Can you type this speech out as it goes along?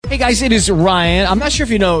Hey guys, it is Ryan. I'm not sure if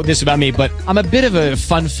you know this about me, but I'm a bit of a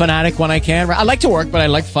fun fanatic when I can. I like to work, but I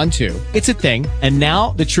like fun too. It's a thing. And now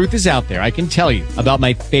the truth is out there. I can tell you about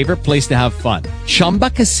my favorite place to have fun. Chumba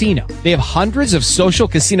Casino. They have hundreds of social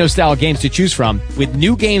casino style games to choose from with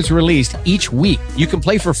new games released each week. You can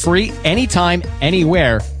play for free anytime,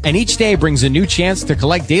 anywhere. And each day brings a new chance to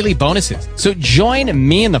collect daily bonuses. So join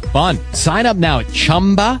me in the fun. Sign up now at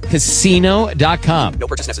ChumbaCasino.com. No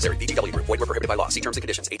purchase necessary. VGW Group. Void where prohibited by law. See terms and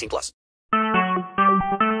conditions. 18+.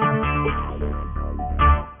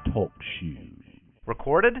 Talk shoes.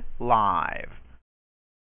 Recorded live.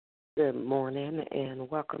 Good morning and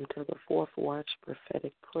welcome to the fourth watch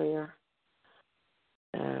prophetic prayer.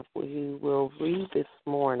 We will read this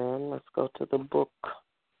morning. Let's go to the book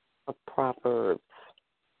of Proverbs.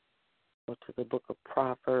 Go to the book of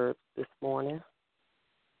Proverbs this morning,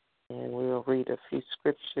 and we'll read a few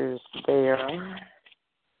scriptures there,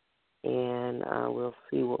 and we'll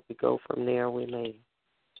see what we go from there. We may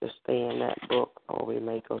just stay in that book, or we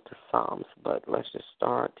may go to Psalms, but let's just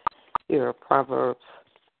start here. Proverbs,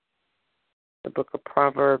 the book of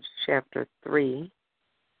Proverbs, chapter 3.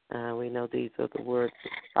 We know these are the words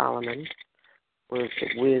of Solomon, words of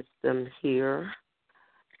wisdom here.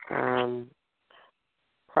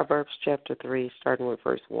 Proverbs chapter 3, starting with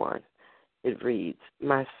verse 1. It reads,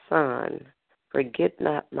 My son, forget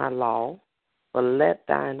not my law, but let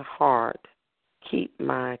thine heart keep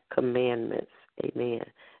my commandments. Amen.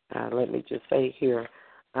 Let me just say here,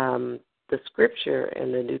 the scripture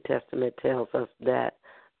in the New Testament tells us that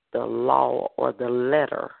the law or the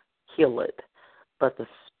letter kill it, but the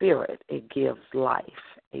spirit, it gives life.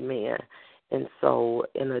 Amen. And so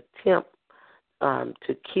an attempt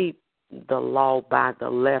to keep the law by the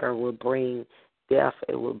letter will bring death,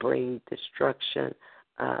 it will bring destruction,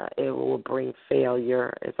 it will bring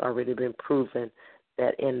failure. It's already been proven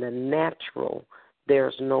that in the natural,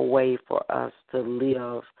 there's no way for us to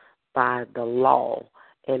live by the law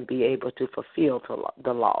and be able to fulfill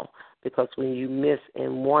the law. Because when you miss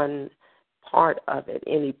in one part of it,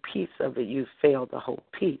 any piece of it, you fail the whole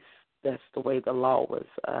piece. That's the way the law was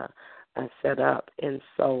set up. And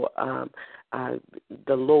so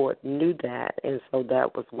the Lord knew that, and so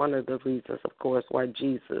that was one of the reasons, of course, why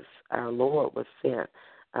Jesus, our Lord, was sent,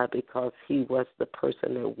 because he was the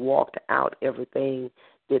person that walked out everything,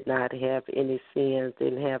 did not have any sins,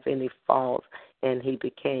 didn't have any faults, and he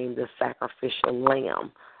became the sacrificial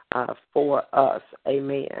lamb for us.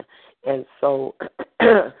 Amen. And so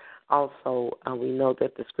also we know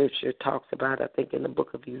that the scripture talks about, I think in the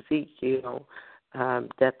book of Ezekiel,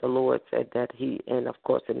 that the Lord said that he, and of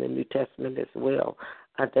course in the New Testament as well,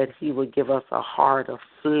 that he would give us a heart of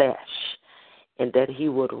flesh and that he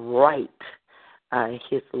would write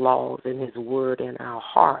his laws and his word in our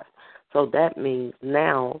heart. So that means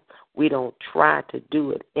now we don't try to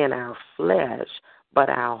do it in our flesh, but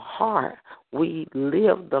our heart. We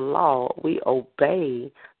live the law. We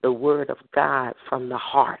obey the word of God from the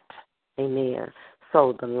heart. Amen.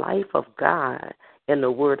 So the life of God and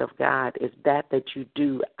the word of God is that you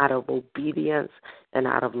do out of obedience and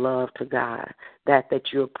out of love to God,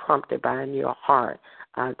 that you're prompted by in your heart.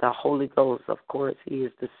 The Holy Ghost, of course, he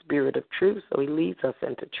is the spirit of truth, so he leads us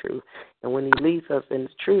into truth. And when he leads us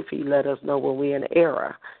into truth, he let us know when we're in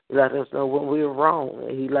error. He let us know when we're wrong.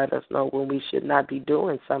 He let us know when we should not be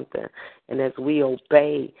doing something. And as we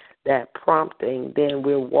obey that prompting, then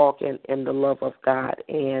we're walking in the love of God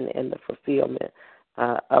and in the fulfillment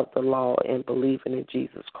of the law and believing in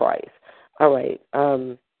Jesus Christ. All right.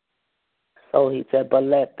 So he said, but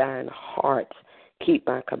let thine heart keep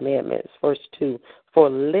my commandments. Verse 2, for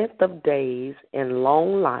length of days and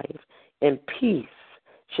long life and peace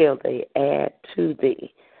shall they add to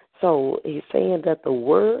thee. So he's saying that the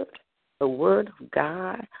word of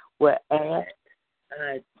God will add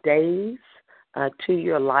days to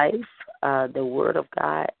your life. The word of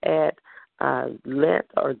God add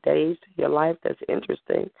length or days to your life. That's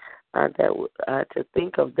interesting. To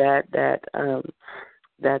think of that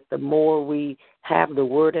the more we have the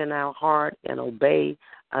word in our heart and obey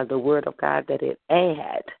the word of God, that it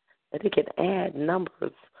can add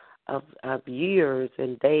numbers of years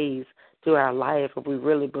and days to our life. If we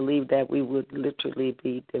really believe that, we would literally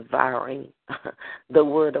be devouring the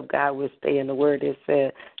word of God. We'll stay in the word. It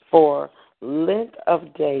said, for length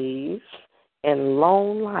of days and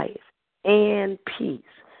long life and peace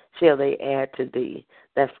shall they add to thee.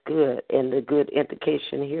 That's good. And the good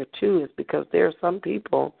indication here, too, is because there are some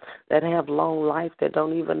people that have long life that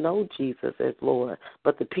don't even know Jesus as Lord,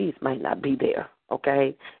 but the peace might not be there,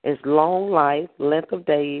 okay? It's long life, length of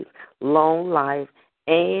days, long life,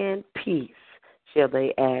 and peace shall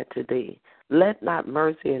they add to thee. Let not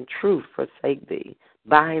mercy and truth forsake thee.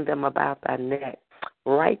 Bind them about thy neck.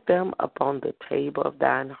 Write them upon the table of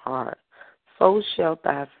thine heart. So shalt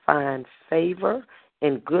thou find favor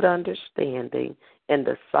and good understanding in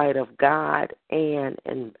the sight of God and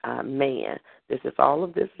in man. All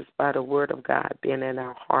of this is by the word of God, being in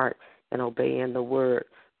our heart and obeying the word.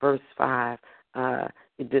 Verse 5,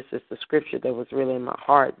 this is the scripture that was really in my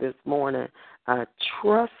heart this morning.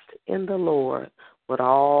 Trust in the Lord with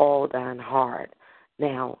all thine heart.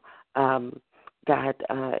 Now, God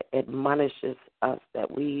admonishes us that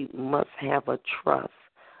we must have a trust,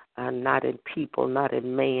 not in people, not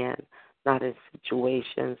in man, not in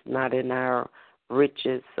situations, not in our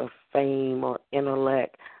riches or fame or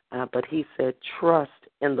intellect, but he said, trust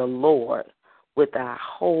in the Lord with our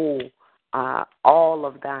whole, all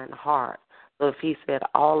of thine heart. So if he said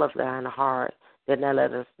all of thine heart, then that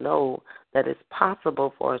let us know that it's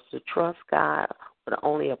possible for us to trust God with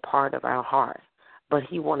only a part of our heart. But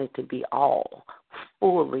he wanted to be all,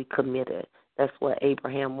 fully committed. That's what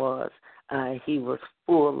Abraham was. He was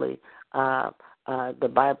fully,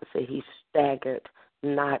 the Bible says he staggered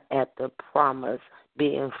not at the promise,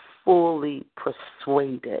 being fully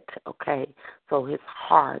persuaded, okay? So his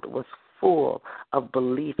heart was full of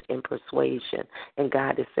belief and persuasion. And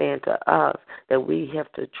God is saying to us that we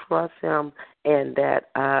have to trust him, and that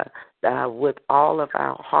with all of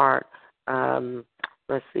our heart,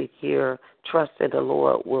 let's see here, trust in the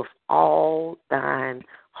Lord with all thine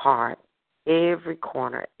heart. Every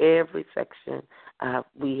corner, every section,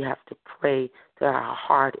 we have to pray that our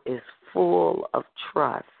heart is full of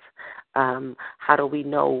trust. How do we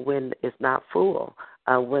know when it's not full?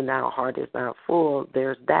 When our heart is not full,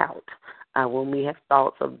 there's doubt. When we have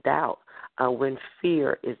thoughts of doubt, when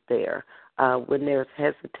fear is there, when there's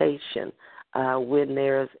hesitation, when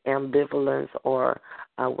there's ambivalence, or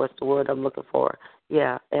what's the word I'm looking for?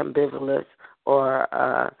 Yeah, ambivalence, or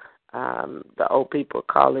the old people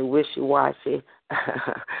call it wishy-washy,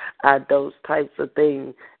 those types of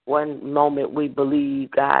things. One moment we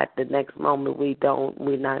believe God, the next moment we don't,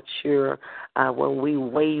 we're not sure. When we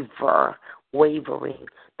wavering,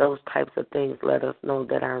 those types of things let us know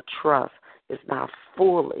that our trust is not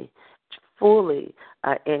fully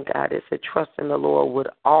in God. It said, trust in the Lord with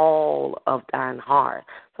all of thine heart.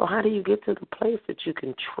 So how do you get to the place that you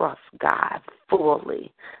can trust God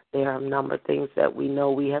fully? There are a number of things that we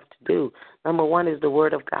know we have to do. Number one is the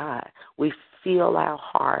word of God. We fill our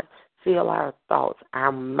heart, fill our thoughts,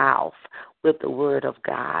 our mouth with the word of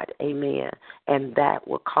God. Amen. And that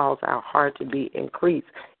will cause our heart to be increased.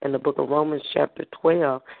 In the book of Romans chapter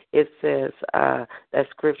 12, it says, that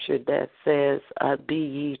scripture that says, be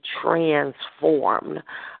ye transformed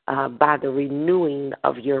by the renewing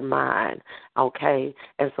of your mind. Okay?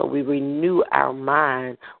 And so we renew our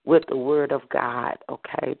mind with the word of God.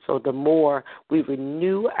 Okay? So the more we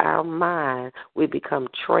renew our mind, we become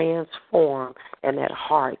transformed, and that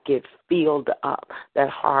heart gets filled up. That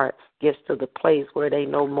heart gets to the place where there ain't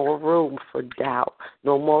no more room for doubt,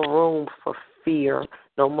 no more room for fear,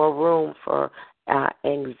 no more room for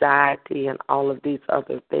anxiety and all of these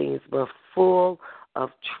other things, but full of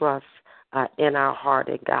trust in our heart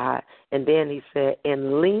in God. And then he said,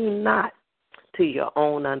 and lean not to your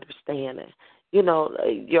own understanding. You know,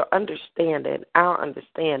 your understanding, our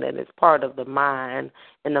understanding is part of the mind,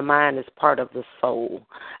 and the mind is part of the soul.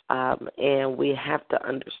 And we have to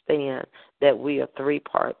understand that we are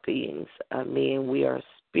three-part beings. We are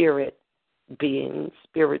spirit beings,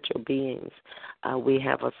 spiritual beings. We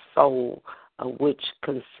have a soul, which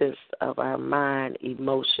consists of our mind,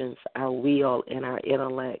 emotions, our will, and our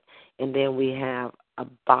intellect. And then we have a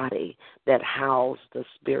body that houses the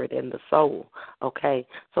spirit and the soul. Okay?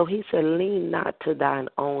 So he said, lean not to thine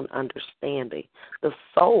own understanding. The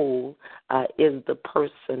soul is the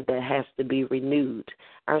person that has to be renewed.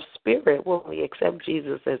 Our spirit, when we accept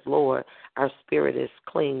Jesus as Lord, our spirit is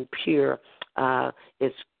clean, pure,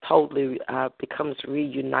 is totally becomes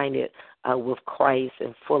reunited with Christ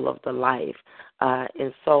and full of the life.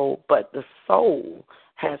 And so, but the soul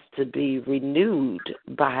has to be renewed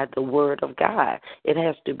by the word of God. It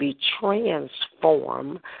has to be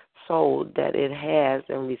transformed so that it has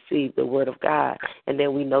and received the word of God. And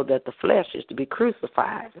then we know that the flesh is to be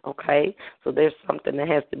crucified, okay? So there's something that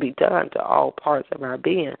has to be done to all parts of our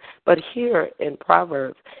being. But here in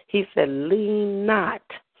Proverbs, he said, lean not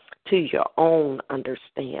to your own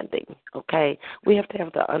understanding, okay? We have to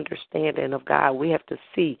have the understanding of God. We have to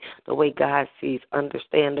see the way God sees,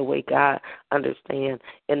 understand the way God understands.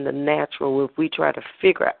 In the natural, if we try to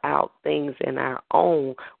figure out things in our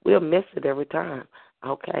own, we'll miss it every time.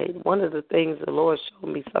 Okay, one of the things the Lord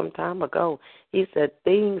showed me some time ago, he said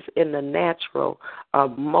things in the natural are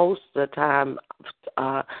most of the time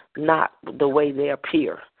not the way they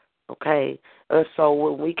appear. Okay, so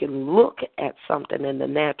when we can look at something in the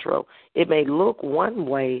natural, it may look one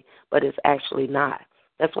way, but it's actually not.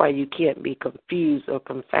 That's why you can't be confused or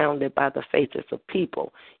confounded by the faces of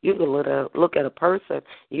people. You can look at a person,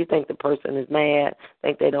 you think the person is mad,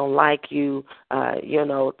 think they don't like you,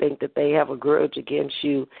 think that they have a grudge against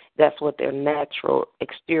you. That's what their natural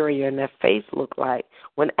exterior and their face look like,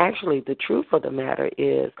 when actually the truth of the matter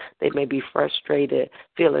is they may be frustrated,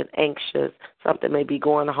 feeling anxious, something may be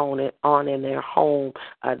going on in their home.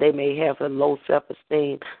 They may have a low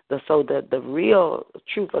self-esteem. So the real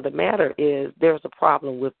truth of the matter is there's a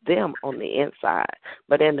problem with them on the inside.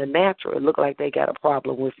 But in the natural, it looks like they got a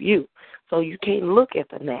problem with you. So you can't look at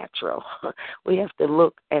the natural. We have to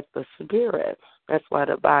look at the spirit. That's why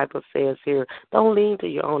the Bible says here, don't lean to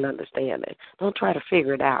your own understanding. Don't try to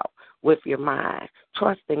figure it out with your mind.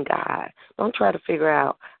 Trust in God. Don't try to figure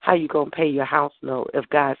out how you're going to pay your house note if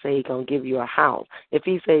God say He's going to give you a house. If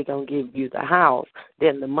He say He's going to give you the house,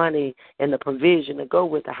 then the money and the provision to go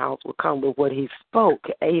with the house will come with what He spoke.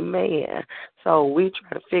 Amen. So we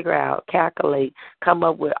try to figure out, calculate, come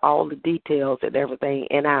up with all the details and everything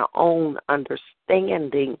in our own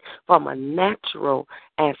understanding from a natural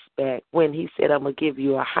aspect when He said, I'm going to give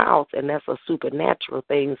you a house, and that's a supernatural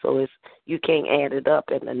thing, so you can't add it up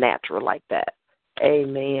in the natural like that.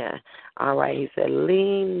 Amen. All right, he said,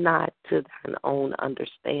 lean not to thine own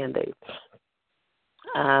understanding.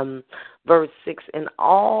 Verse 6, in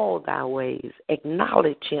all thy ways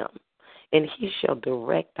acknowledge Him, and He shall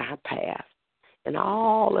direct thy path. In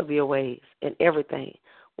all of your ways, in everything.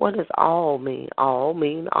 What does all mean? All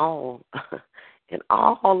mean all. In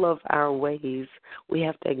all of our ways, we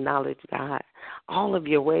have to acknowledge God. All of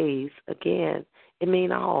your ways, again, it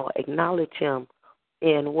means all. Acknowledge Him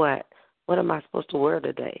in what? What am I supposed to wear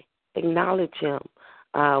today? Acknowledge Him.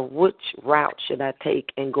 Which route should I take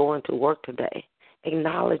in going to work today?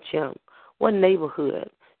 Acknowledge Him. What neighborhood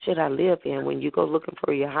should I live in when you go looking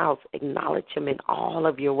for your house? Acknowledge Him in all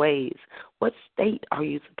of your ways. What state are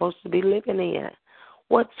you supposed to be living in?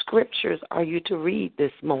 What scriptures are you to read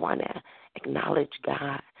this morning? Acknowledge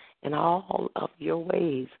God in all of your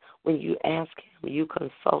ways. When you ask Him, you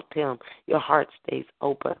consult Him, your heart stays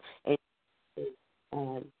open, and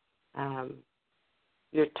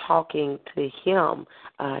you're talking to Him.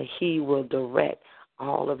 He will direct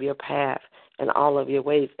all of your path and all of your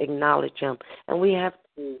ways. Acknowledge Him. And we have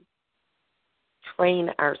to train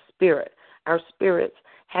our spirit. Our spirits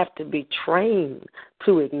have to be trained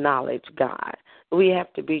to acknowledge God. We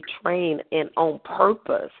have to be trained and on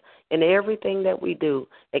purpose in everything that we do.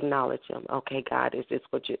 Acknowledge Him. Okay, God, is this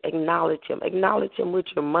what you acknowledge Him? Acknowledge Him with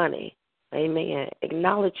your money. Amen.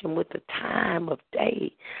 Acknowledge Him with the time of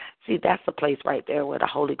day. See, that's the place right there where the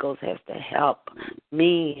Holy Ghost has to help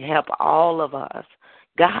me, help all of us.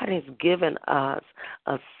 God has given us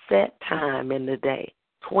a set time in the day,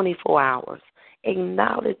 24 hours.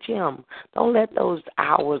 Acknowledge Him. Don't let those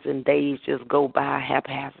hours and days just go by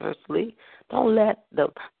haphazardly. Don't let the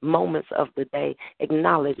moments of the day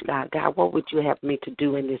acknowledge God. God, what would you have me to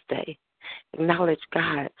do in this day? Acknowledge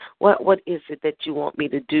God. What is it that you want me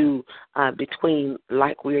to do between,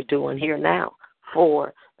 like we're doing here now,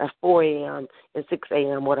 4 a.m. and 6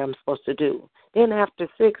 a.m., what I'm supposed to do. Then after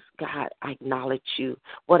 6, God, I acknowledge you.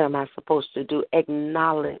 What am I supposed to do?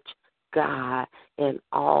 Acknowledge God in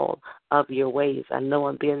all of your ways. I know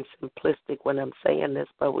I'm being simplistic when I'm saying this,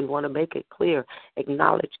 but we want to make it clear.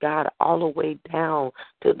 Acknowledge God all the way down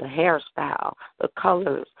to the hairstyle, the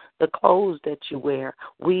colors, the clothes that you wear.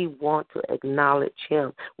 We want to acknowledge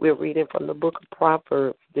Him. We're reading from the book of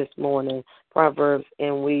Proverbs this morning, Proverbs,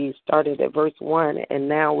 and we started at verse 1, and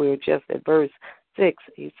now we're just at verse 6.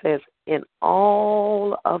 He says, in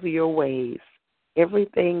all of your ways,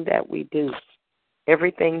 everything that we do,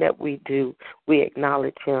 we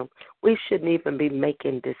acknowledge Him. We shouldn't even be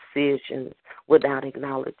making decisions without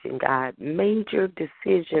acknowledging God. Major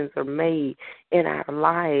decisions are made in our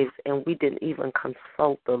lives, and we didn't even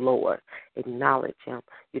consult the Lord. Acknowledge Him.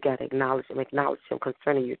 You got to acknowledge Him. Acknowledge Him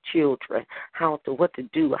concerning your children, what to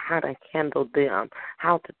do, how to handle them,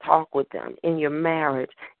 how to talk with them in your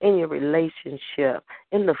marriage, in your relationship,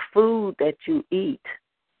 in the food that you eat.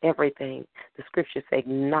 Everything. The scriptures say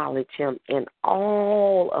acknowledge Him in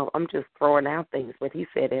all of, I'm just throwing out things, but He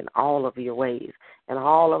said in all of your ways. In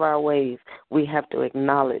all of our ways, we have to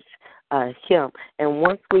acknowledge Him. And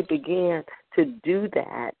once we begin to do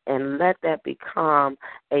that and let that become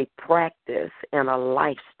a practice and a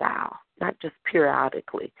lifestyle, not just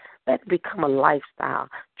periodically. Let it become a lifestyle.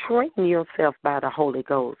 Train yourself by the Holy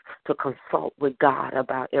Ghost to consult with God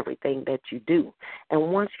about everything that you do.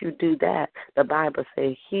 And once you do that, the Bible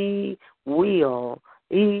says He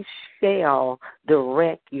shall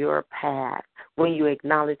direct your path. When you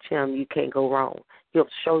acknowledge Him, you can't go wrong. He'll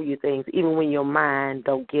show you things, even when your mind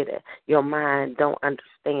don't get it, your mind don't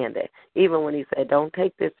understand it. Even when He said, don't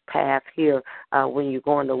take this path here when you're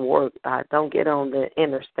going to work. Don't get on the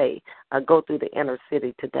interstate. Go through the inner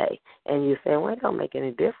city today. And you say, well, it don't make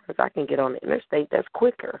any difference. I can get on the interstate. That's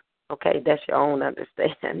quicker. Okay, that's your own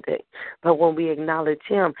understanding. But when we acknowledge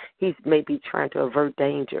Him, He may be trying to avert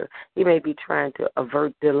danger. He may be trying to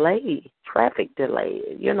avert delay, traffic delay,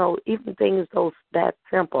 even things that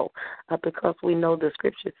simple, because we know the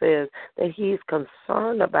Scripture says that He's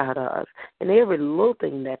concerned about us and every little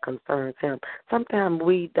thing that concerns Him. Sometimes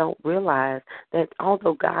we don't realize that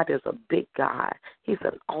although God is a big God, He's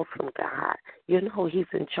an awesome God. He's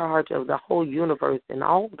in charge of the whole universe and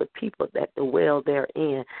all the people that dwell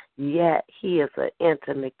therein. Yet He is an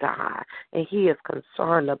intimate God, and He is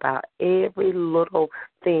concerned about every little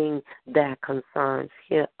thing that concerns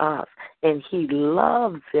us. And He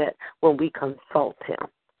loves it when we consult Him.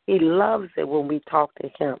 He loves it when we talk to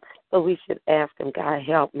Him. So we should ask Him, God,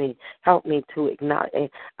 help me to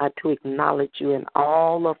acknowledge You in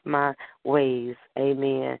all of my ways.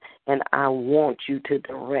 Amen. And I want You to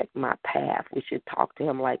direct my path. We should talk to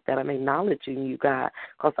Him like that. I'm acknowledging You, God,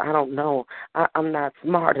 because I don't know. I'm not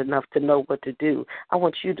smart enough to know what to do. I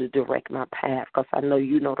want You to direct my path because I know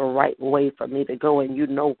You know the right way for me to go and You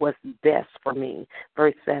know what's best for me.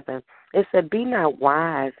 Verse 7, it said, be not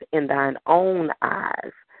wise in thine own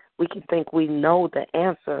eyes. We can think we know the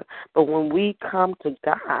answer, but when we come to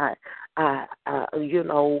God,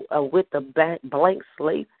 with the blank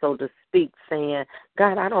slate, so to speak, saying,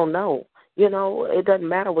 God, I don't know. It doesn't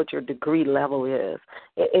matter what your degree level is.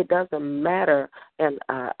 It doesn't matter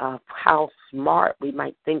how smart we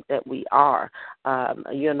might think that we are.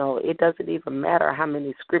 It doesn't even matter how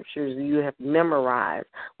many scriptures you have memorized.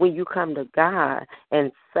 When you come to God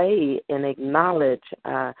and say and acknowledge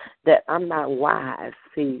that I'm not wise,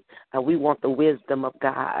 see, we want the wisdom of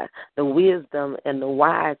God, the wisdom and the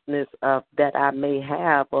wiseness of that I may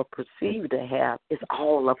have or perceive to have is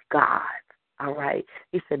all of God. All right.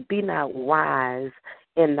 He said, be not wise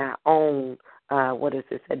in thy own,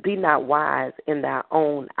 be not wise in thy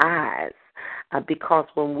own eyes. Because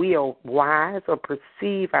when we are wise or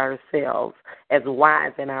perceive ourselves as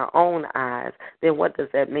wise in our own eyes, then what does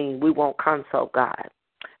that mean? We won't consult God.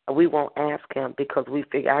 We won't ask Him because we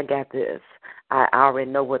figure, I got this. I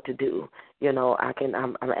already know what to do.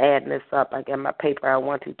 I'm adding this up. I got my paper out,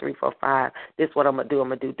 1, 2, 3, 4, 5. This is what I'm going to do. I'm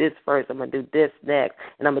going to do this first. I'm going to do this next.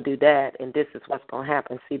 And I'm going to do that. And this is what's going to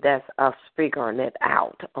happen. See, that's us figuring it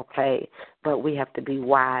out, okay? But we have to be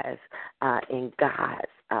wise in God's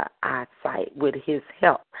eyesight with His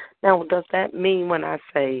help. Now, does that mean when I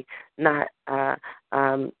say not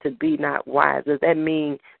to be not wise, does that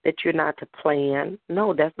mean that you're not to plan?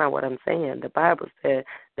 No, that's not what I'm saying. The Bible said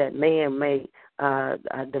that man may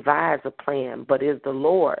devise a plan, but it's the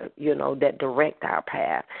Lord, that direct our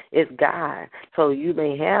path. It's God. So you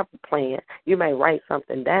may have a plan. You may write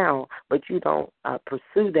something down, but you don't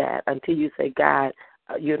pursue that until you say, God,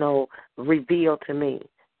 reveal to me.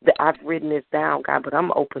 I've written this down, God, but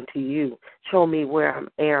I'm open to You. Show me where I'm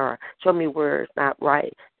error. Show me where it's not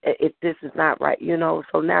right. If this is not right,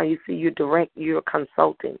 So now you see you're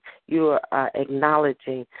consulting. You're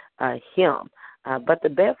acknowledging Him. But the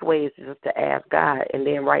best way is just to ask God and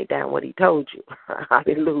then write down what He told you.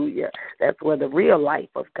 Hallelujah. That's where the real life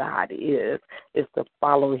of God is to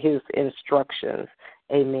follow His instructions.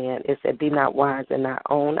 Amen. It said, be not wise in thy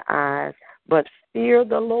own eyes, but fear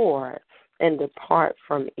the Lord and depart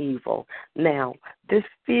from evil. Now, this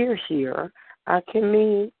fear here can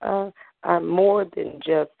mean more than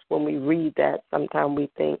just when we read that. Sometimes we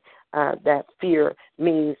think that fear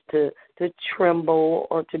means to tremble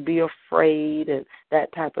or to be afraid and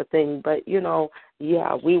that type of thing. But,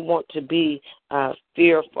 we want to be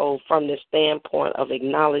fearful from the standpoint of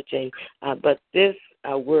acknowledging. But this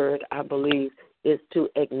word, I believe, is to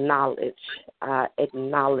acknowledge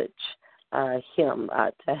Him,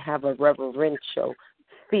 to have a reverential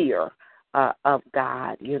fear of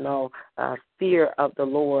God. Fear of the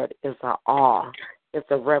Lord is an awe. It's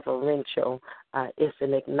a reverential. It's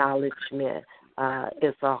an acknowledgement.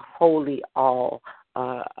 It's a holy awe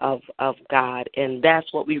of God, and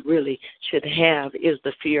that's what we really should have is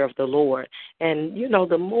the fear of the Lord. And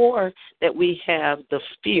the more that we have the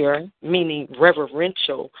fear, meaning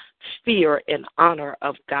reverential fear and honor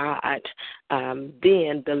of God,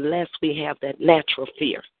 then the less we have that natural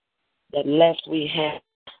fear. that lest we have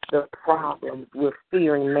the problem with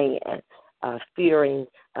fearing man, fearing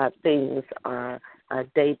things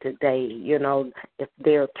day to day. You know, if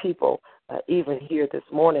there are people, even here this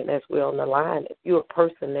morning as we're on the line, if you're a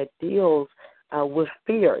person that deals with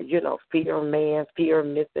fear, you know, fear of man, fear of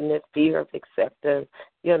missing it, fear of acceptance,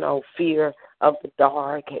 you know, fear of the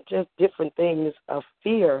dark, and just different things of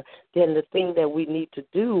fear, then the thing that we need to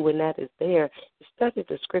do when that is there is study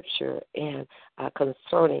the scripture and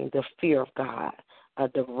concerning the fear of God.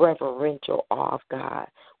 The reverential awe of God.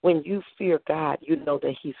 When you fear God, you know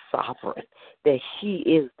that He's sovereign, that He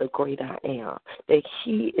is the great I am, that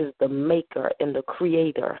He is the maker and the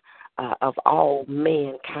creator of all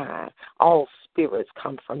mankind. All spirits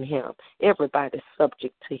come from Him. Everybody's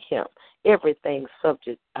subject to Him. Everything's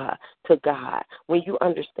subject to God. When you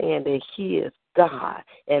understand that He is God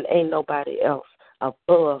and ain't nobody else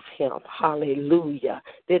above Him, hallelujah,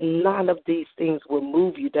 then none of these things will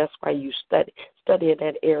move you. That's why you study in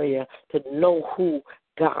that area to know who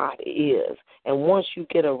God is. And once you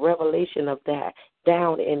get a revelation of that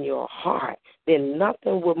down in your heart, then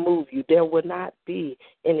nothing will move you. There will not be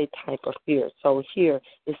any type of fear. So here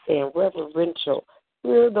it's saying reverential,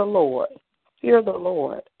 fear the Lord,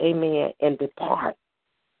 amen, and depart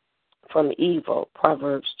from evil.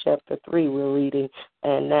 Proverbs chapter 3 we're reading,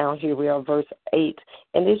 and now here we are, verse 8.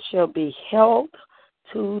 And it shall be held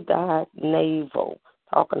to thy navel,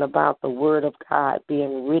 talking about the word of God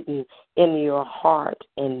being written in your heart,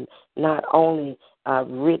 and not only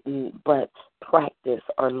written but practiced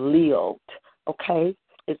or lived, okay?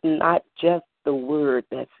 It's not just the word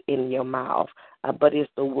that's in your mouth, but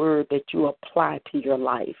it's the word that you apply to your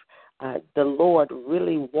life. The Lord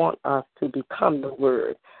really wants us to become the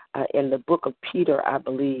word. In the book of Peter, I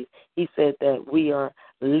believe, he said that we are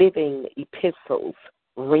living epistles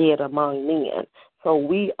read among men. So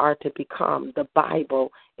we are to become the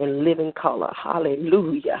Bible in living color.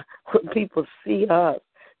 Hallelujah. When people see us,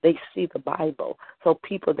 they see the Bible. So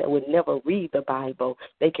people that would never read the Bible,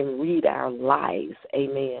 they can read our lives.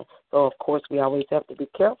 Amen. So, of course, we always have to be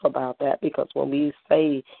careful about that, because when we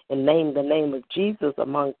say and name the name of Jesus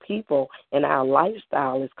among people and our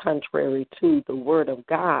lifestyle is contrary to the word of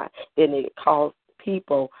God, then it causes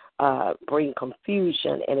people bring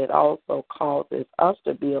confusion, and it also causes us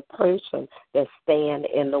to be a person that stand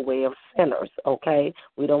in the way of sinners, okay?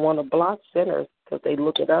 We don't want to block sinners, because they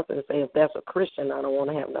look at us and say, if that's a Christian, I don't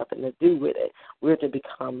want to have nothing to do with it. We're to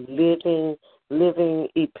become living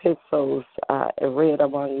epistles read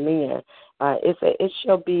among men. It said, it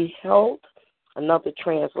shall be held. Another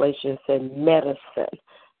translation said medicine.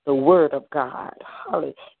 The word of God.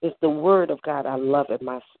 Hallelujah. It's the word of God. I love it.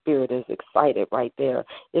 My spirit is excited right there.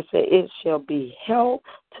 It said, it shall be held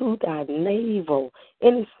to thy navel.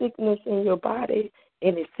 Any sickness in your body,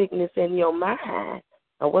 any sickness in your mind.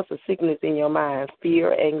 Now, what's a sickness in your mind?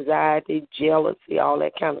 Fear, anxiety, jealousy, all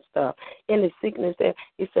that kind of stuff. Any sickness there,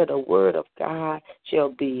 it said, the word of God shall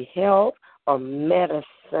be health or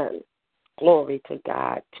medicine. Glory to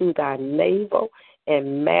God. To thy navel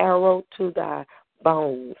and marrow to thy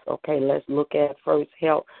bones. Okay, let's look at first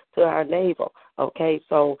health to our navel. Okay,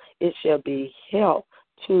 so it shall be health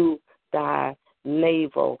to thy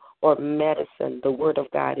navel or medicine. The word of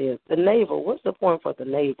God is the navel. What's the point for the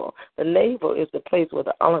navel? The navel is the place where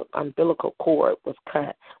the umbilical cord was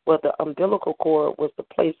cut, where the umbilical cord was the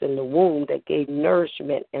place in the womb that gave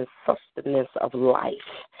nourishment and sustenance of life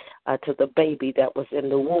to the baby that was in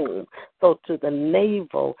the womb. So to the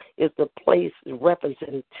navel is the place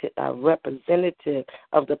representative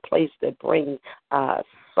of the place that brings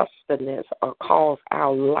sustenance or cause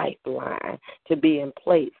our lifeline to be in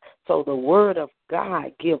place. So the word of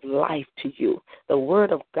God give life to you. The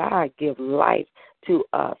word of God give life to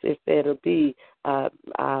us. It said it'll be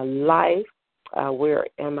life. Where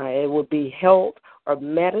am I? It will be health or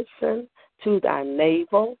medicine to thy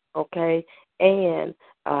navel, okay, and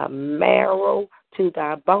marrow to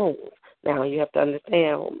thy bones. Now, you have to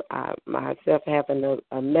understand, myself having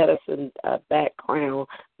a medicine background,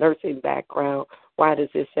 nursing background, why does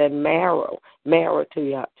it say marrow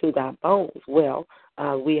to thy bones? Well,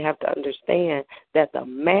 we have to understand that the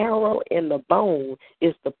marrow in the bone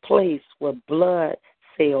is the place where blood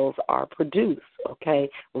cells are produced, okay?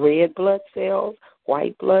 Red blood cells,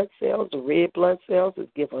 white blood cells. The red blood cells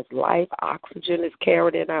give us life. Oxygen is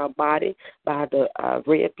carried in our body by the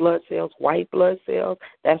red blood cells. White blood cells,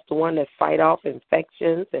 that's the one that fight off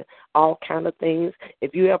infections and all kind of things.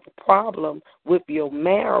 If you have a problem with your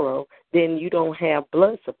marrow, then you don't have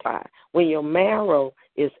blood supply. When your marrow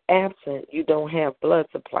is absent, you don't have blood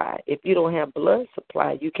supply. If you don't have blood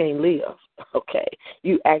supply, you can't live, okay?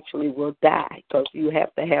 You actually will die because you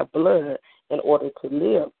have to have blood in order to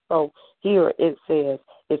live. So here it says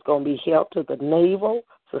it's going to be health to the navel,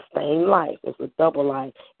 sustain life. It's a double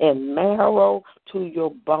life. And marrow to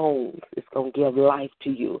your bones. It's going to give life to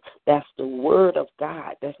you. That's the word of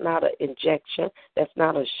God. That's not an injection. That's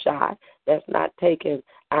not a shot. That's not taking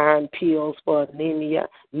iron pills for anemia.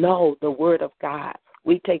 No, the word of God.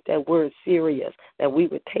 We take that word serious, that we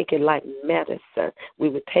would take it like medicine. We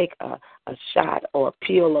would take a shot or a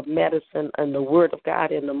pill of medicine and the word of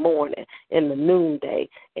God in the morning, in the noonday,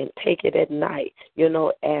 and take it at night. You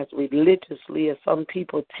know, as religiously as some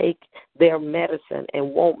people take their medicine and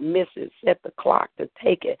won't miss it, set the clock to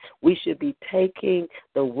take it, we should be taking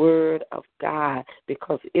the word of God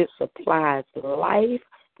because it supplies life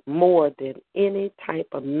more than any type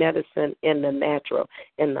of medicine in the natural.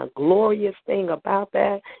 And the glorious thing about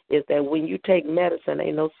that is that when you take medicine,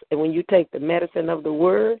 when you take the medicine of the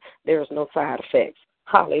word, there's no side effects.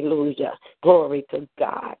 Hallelujah. Glory to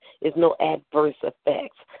God. There's no adverse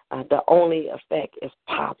effects. The only effect is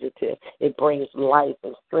positive. It brings life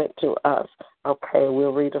and strength to us. Okay,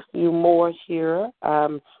 we'll read a few more here.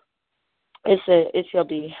 It said, it shall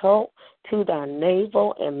be health to thy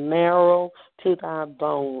navel and marrow to thy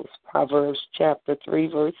bones. Proverbs chapter 3,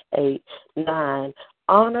 verse 8, 9.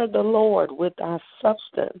 Honor the Lord with thy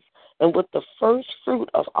substance and with the first fruit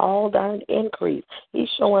of all thine increase. He's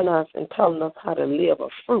showing us and telling us how to live a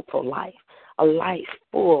fruitful life, a life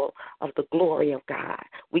full of the glory of God.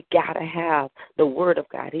 We got to have the word of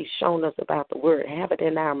God. He's shown us about the word. Have it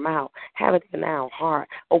in our mouth. Have it in our heart.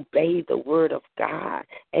 Obey the word of God.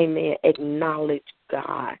 Amen. Acknowledge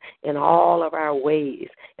God in all of our ways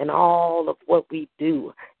and all of what we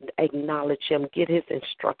do. Acknowledge him. Get his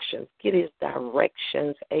instructions. Get his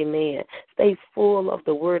directions. Amen. Stay full of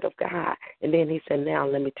the word of God. And then he said, now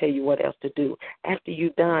let me tell you what else to do. After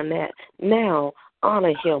you've done that, now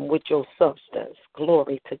honor him with your substance.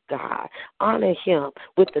 Glory to God. Honor him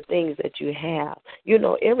with the things that you have. You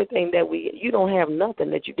know, everything that you don't have nothing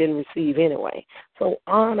that you didn't receive anyway. So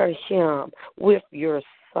honor him with your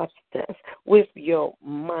substance, with your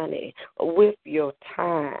money, with your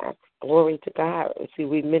time. Glory to God. See,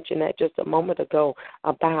 we mentioned that just a moment ago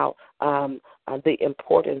about the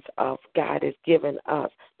importance of God has given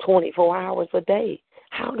us 24 hours a day.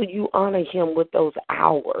 How do you honor him with those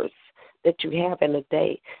hours that you have in a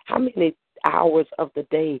day? How many hours of the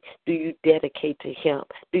day do you dedicate to him?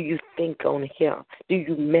 Do you think on him? Do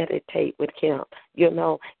you meditate with him? You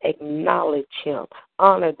know, acknowledge him.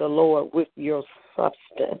 Honor the Lord with your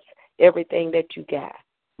substance. Everything that you got,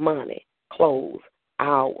 money, clothes,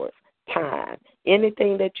 hours, time,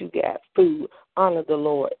 anything that you got, food, honor the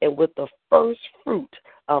Lord. And with the first fruit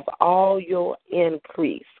of all your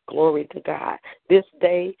increase, glory to God. This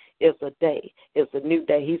day is a day. It's a new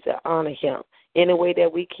day. He said, honor him any way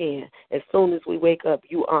that we can. As soon as we wake up,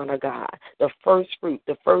 you honor God. The first fruit,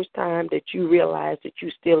 the first time that you realize that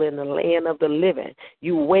you're still in the land of the living,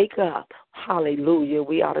 you wake up. Hallelujah.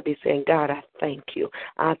 We ought to be saying, God, I thank you.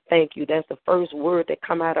 I thank you. That's the first word that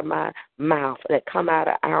come out of my mouth, that come out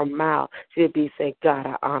of our mouth. Should be saying, God,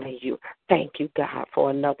 I honor you. Thank you, God,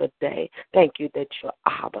 for another day. Thank you that you're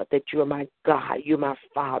Abba, that you're my God, you're my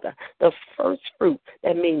Father. The first fruit,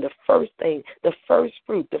 that means the first thing, the first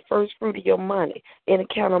fruit of your money, any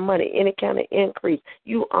kind of money, any kind of increase,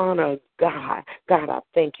 you honor God. God, I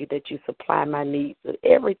thank you that you supply my needs and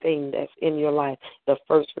everything that's in your life. The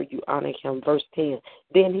first fruit, you honor him. Verse 10.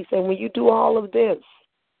 Then he said, when you do all of this,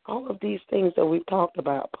 all of these things that we've talked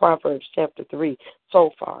about, Proverbs chapter 3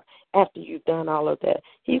 so far, after you've done all of that,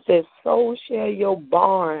 he says, so shall your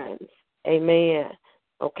barns. Amen.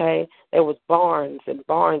 Okay? There was barns, and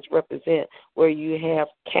barns represent where you have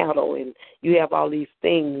cattle and you have all these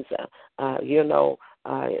things,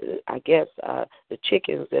 I guess the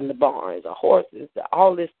chickens in the barns, the horses,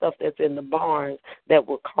 all this stuff that's in the barns that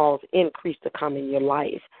will cause increase to come in your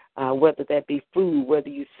life. Whether that be food, whether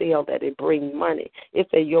you sell that, it brings money.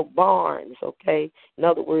 It's your barns, okay? In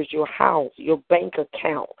other words, your house, your bank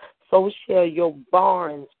account. So shall your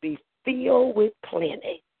barns be filled with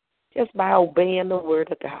plenty just by obeying the word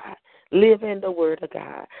of God, living the word of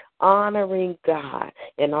God, honoring God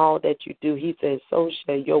in all that you do. He says, so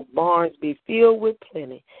shall your barns be filled with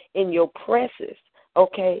plenty, and your presses,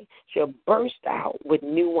 okay, shall burst out with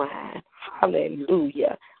new wine.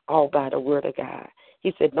 Hallelujah, all by the word of God.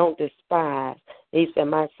 He said, don't despise. He said,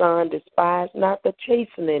 my son, despise not the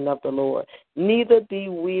chastening of the Lord, neither be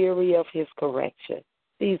weary of his correction.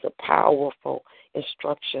 These are powerful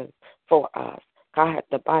instructions for us. God,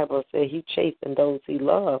 the Bible said he chastened those he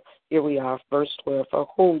loved. Here we are, verse 12. For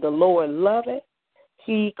whom the Lord loveth,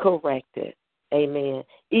 he corrected Amen.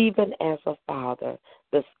 Even as a father,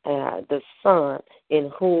 the son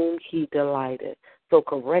in whom he delighted. So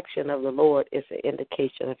correction of the Lord is an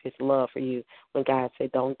indication of his love for you. When God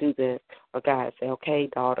said, don't do this, or God said, okay,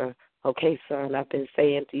 daughter, okay, son, I've been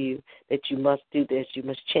saying to you that you must do this. You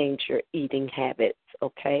must change your eating habits,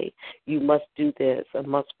 okay? You must do this or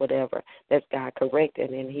must whatever. That's God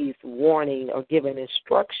correcting, and he's warning or giving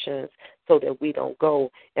instructions so that we don't go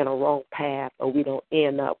in a wrong path or we don't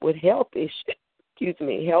end up with health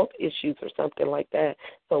issues or something like that.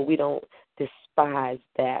 So we don't despise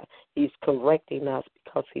that. He's correcting us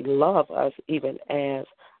because he loves us even as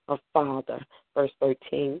a father. Verse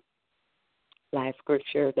 13, last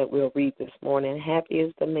scripture that we'll read this morning. Happy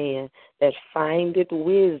is the man that findeth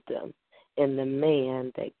wisdom, and the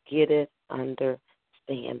man that getteth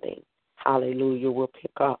understanding. Hallelujah. We'll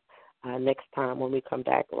pick up next time when we come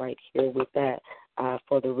back right here with that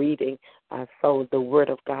for the reading. So the Word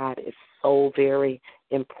of God is so very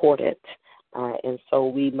important, and so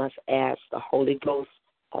we must ask the Holy Ghost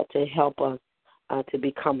to help us to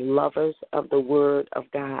become lovers of the Word of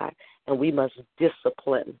God, and we must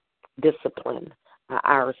discipline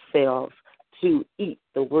ourselves to eat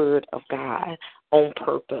the Word of God on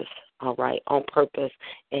purpose, all right, on purpose.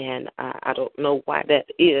 And I don't know why that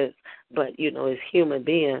is, but, as human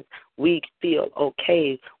beings, we feel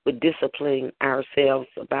okay with disciplining ourselves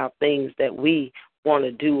about things that we want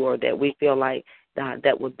to do or that we feel like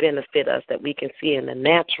that would benefit us, that we can see in the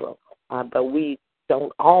natural, but we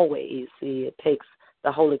don't always see. It takes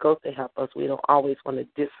the Holy Ghost to help us. We don't always want to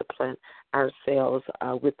discipline ourselves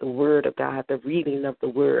with the Word of God, the reading of the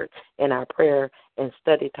Word in our prayer and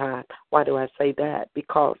study time. Why do I say that?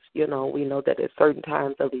 Because, we know that at certain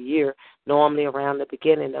times of the year, normally around the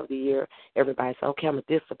beginning of the year, everybody says, okay, I'm going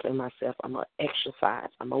to discipline myself. I'm going to exercise.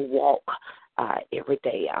 I'm going to walk every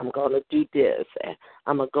day. I'm going to do this. And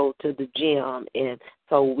I'm going to go to the gym. And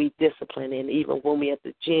so we discipline. And even when we're at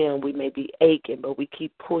the gym, we may be aching, but we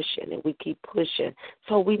keep pushing and we keep pushing.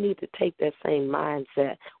 So we need to take that same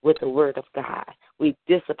mindset with the Word of God. We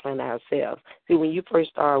discipline ourselves. See, when you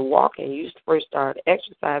first start walking, you first start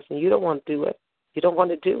exercising, you don't want to do it. You don't want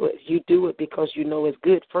to do it. You do it because you know it's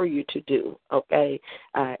good for you to do, okay?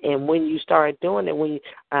 And when you start doing it,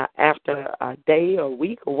 after a day or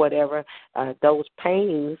week or whatever, those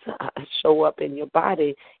pains show up in your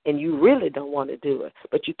body, and you really don't want to do it,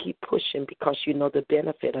 but you keep pushing because you know the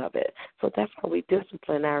benefit of it. So that's how we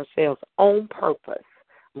discipline ourselves on purpose.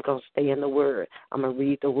 I'm going to stay in the Word. I'm going to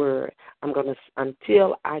read the Word.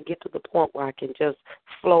 Until I get to the point where I can just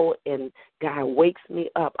flow and God wakes me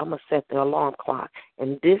up, I'm going to set the alarm clock.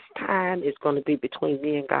 And this time is going to be between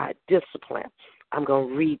me and God, discipline. I'm going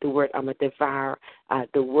to read the Word. I'm going to devour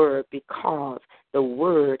the Word because the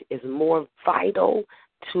Word is more vital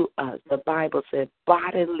to us. The Bible said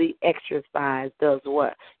bodily exercise does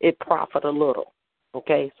what? It profit a little.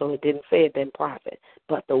 Okay, so it didn't say it didn't profit.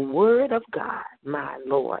 But the Word of God, my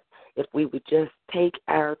Lord, if we would just take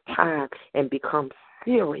our time and become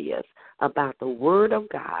serious about the Word of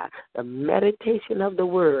God, the meditation of the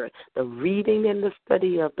Word, the reading and the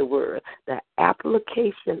study of the Word, the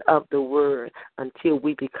application of the Word until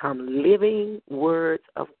we become living words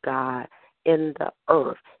of God in the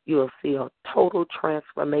earth, you will see a total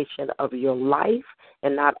transformation of your life,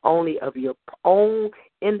 and not only of your own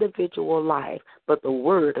individual life, but the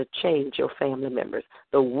Word will change your family members.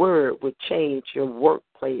 The Word will change your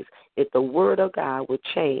workplace. If the Word of God will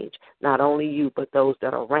change not only you, but those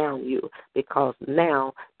that are around you, because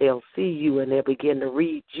now they'll see you and they'll begin to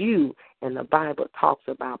read you, and the Bible talks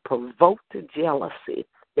about provoke to jealousy.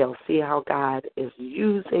 They'll see how God is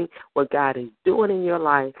using what God is doing in your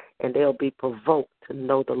life, and they'll be provoked to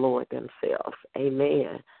know the Lord themselves.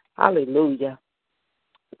 Amen. Hallelujah.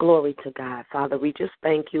 Glory to God. Father, we just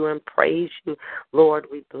thank you and praise you. Lord,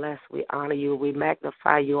 we bless, we honor you, we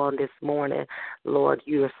magnify you on this morning. Lord,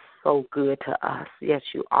 you are so good to us. Yes,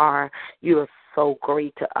 you are. You are so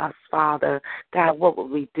great to us, Father. God, what would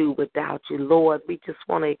we do without you, Lord? We just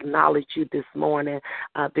want to acknowledge you this morning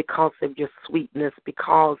because of your sweetness,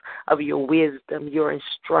 because of your wisdom, your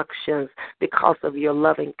instructions, because of your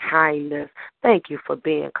loving kindness. Thank you for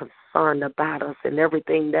being concerned about us and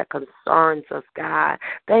everything that concerns us, God.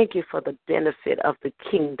 Thank you for the benefit of the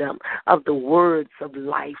kingdom, of the words of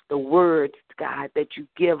life, the words, God, that you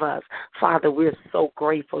give us. Father, we're so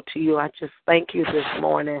grateful to you. I just thank you this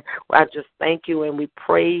morning. I just thank you and we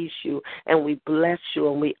praise you and we bless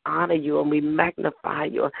you and we honor you and we magnify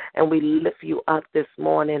you and we lift you up this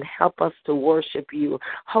morning. Help us to worship you.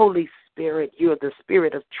 Holy Spirit. You're the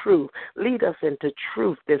Spirit of truth. Lead us into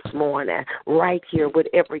truth this morning, right here with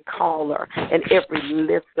every caller and every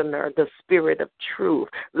listener, the Spirit of truth.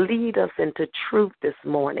 Lead us into truth this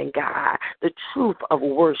morning, God, the truth of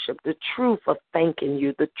worship, the truth of thanking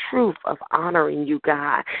you, the truth of honoring you,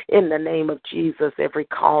 God, in the name of Jesus. Every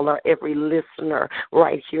caller, every listener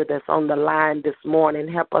right here that's on the line this morning,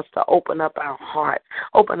 help us to open up our hearts,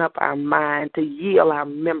 open up our mind, to yield our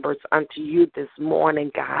members unto you this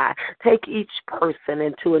morning, God. Take each person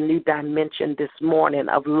into a new dimension this morning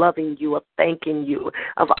of loving you, of thanking you,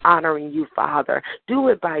 of honoring you, Father. Do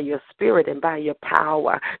it by your Spirit and by your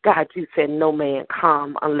power. God, you said no man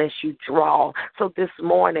come unless you draw. So this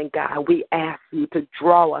morning, God, we ask you to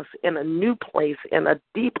draw us in a new place, in a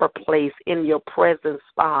deeper place in your presence,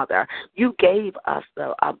 Father. You gave us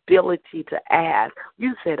the ability to ask.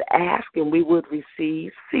 You said ask and we would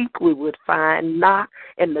receive, seek we would find, knock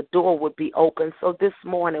and the door would be open. So this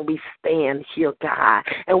morning we stand here, God,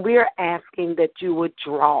 and we're asking that you would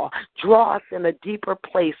draw us in a deeper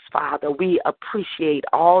place, Father. We appreciate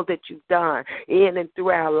all that you've done in and through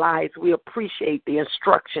our lives. We appreciate the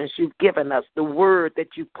instructions you've given us, the word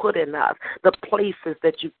that you put in us, the places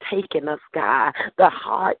that you've taken us, God, the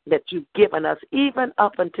heart that you've given us, even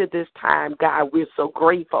up until this time, God. We're so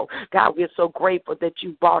grateful. God, we're so grateful that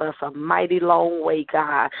you brought us a mighty long way,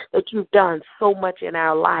 God, that you've done so much in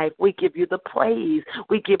our life. We give you the praise.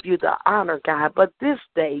 We give you the honor, God. But this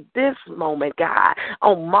day, this moment, God,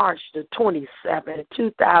 on March the 27th,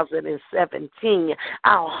 2017,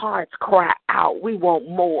 our hearts cry out. We want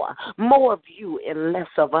more of you and less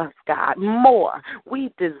of us, God, more.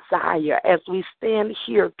 We desire as we stand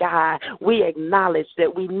here, God, we acknowledge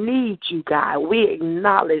that we need you, God. We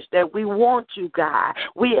acknowledge that we want you, God.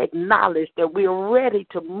 We acknowledge that we're ready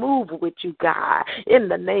to move with you, God, in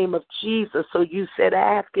the name of Jesus. So you said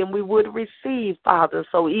ask and we would receive, Father.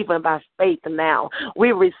 So even by faith now,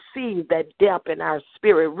 we receive that depth in our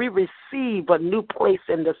spirit. We receive a new place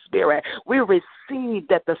in the spirit. We receive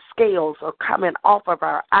that the scales are coming off of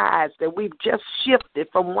our eyes, that we've just shifted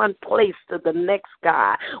from one place to the next,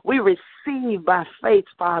 God. We receive by faith,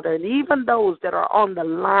 Father, and even those that are on the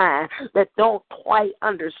line that don't quite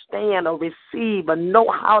understand or receive or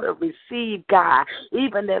know how to receive, God,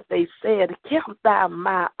 even if they said, help thou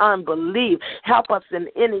my unbelief, help us in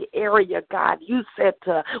any area, God. You said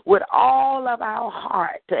to, with all of our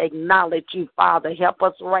heart, to acknowledge you, Father. Help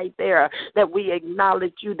us right there, that we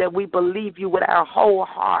acknowledge you, that we believe you with our whole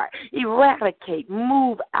heart. Eradicate,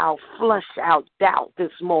 move out, flush out doubt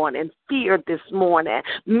this morning, fear this morning,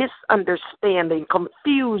 misunderstanding,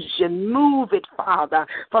 confusion. Move it, Father,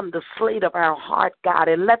 from the slate of our heart, God,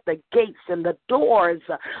 and let the gates and the doors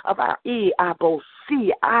of our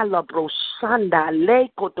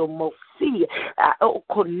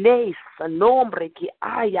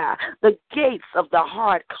the gates of the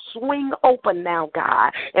heart swing open now,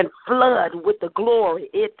 God, and flood with the glory,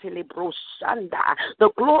 the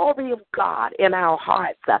glory of God in our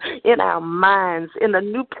hearts, in our minds, in a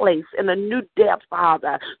new place, in a new depth,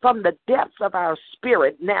 Father, from the depths of our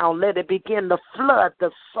spirit. Now let it begin to flood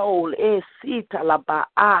the soul.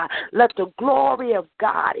 Let the glory of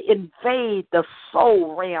God invade the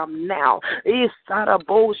soul realm now.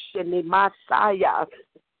 Messiah.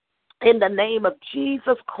 In the name of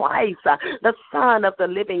Jesus Christ, the Son of the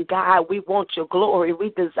living God, we want your glory. We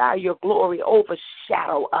desire your glory.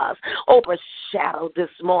 Overshadow us. Overshadow this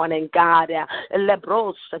morning, God.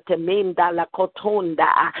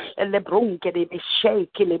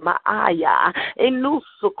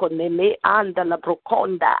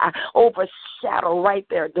 Overshadow right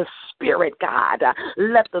there the Spirit, God.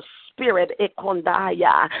 Let the Spirit,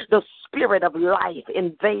 the Spirit of life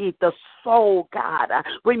invade the soul, God.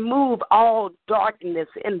 Remove all darkness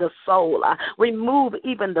in the soul. Remove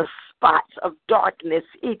even the spots of darkness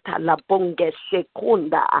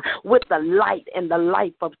with the light and the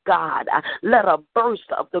life of God. Let a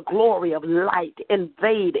burst of the glory of light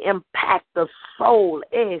invade, impact the soul.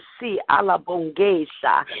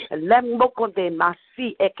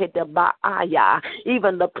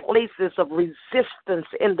 Even the places of resistance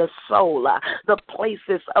in the soul, the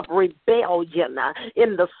places of rebellion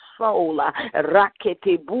in the soul,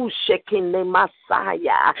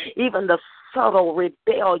 even the subtle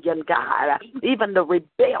rebellion, God, even the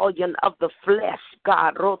rebellion of the flesh,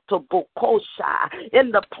 God,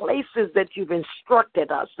 in the places that you've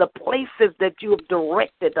instructed us, the places that you have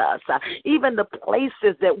directed us, even the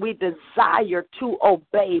places that we desire to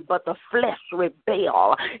obey, but the flesh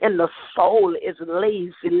rebel and the soul is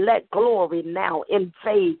lazy. Let glory now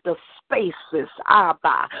invade the spaces,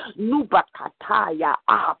 Abba, Nubakataya,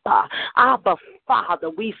 Abba, Father,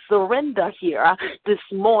 we surrender here this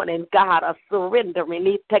morning, God, a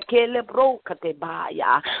surrendering, a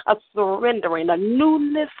surrendering, a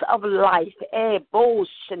newness of life,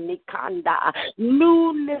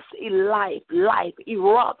 newness in life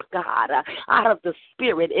erupt, God, out of the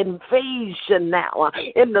spirit, invasion now,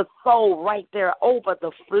 in the soul right there over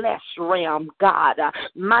the flesh realm, God.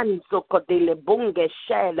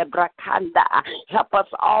 Help us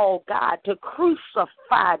all, God, to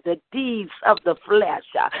crucify the deeds of the flesh.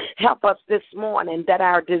 Help us this morning that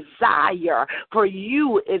our desire for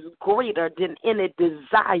you is greater than any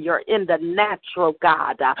desire in the natural,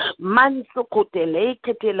 God.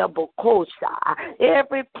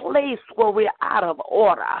 Every place where we're out of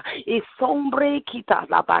order,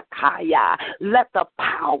 let the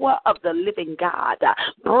power of the living God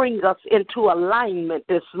bring us into alignment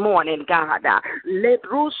this morning, God.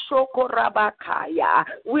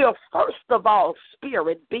 We are first of all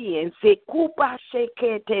spirit beings.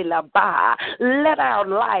 Let our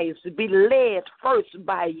lives be led first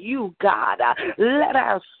by you, God. Let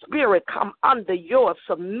our spirit come under your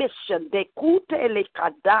submission.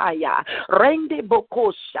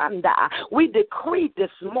 We decree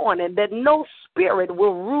this morning that no spirit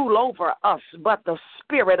will rule over us but the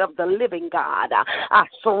Spirit of the living God. I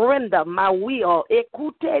surrender my will.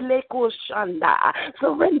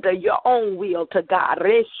 Surrender your own will to God.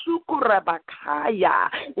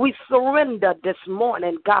 We surrender this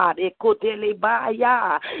morning, God, that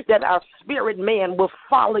our spirit man will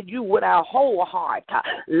follow you with our whole heart.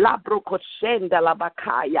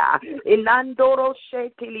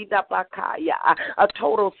 A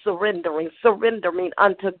total surrendering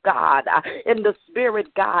unto God. In the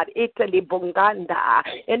spirit, God,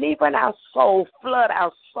 and even our soul, flood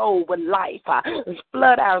our soul with life.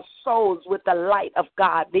 Flood our souls with the light of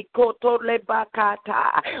God.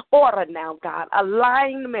 Order now, God.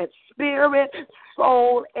 Alignment, spirit,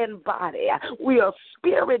 soul, and body. We are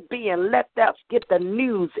spirit being. Let us get the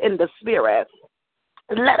news in the spirit.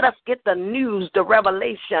 Let us get the news, the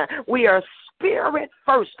revelation. We are spirit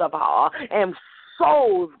first of all, and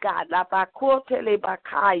souls, God.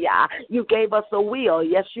 You gave us a will.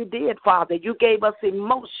 Yes, you did, Father. You gave us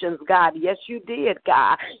emotions, God. Yes, you did,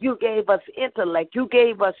 God. You gave us intellect. You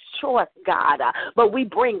gave us choice, God. But we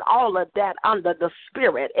bring all of that under the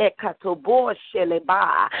Spirit.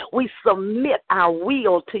 We submit our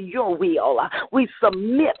will to your will. We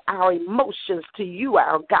submit our emotions to you,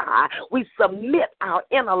 our God. We submit our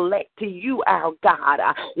intellect to you, our God.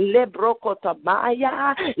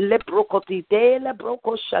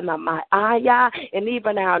 And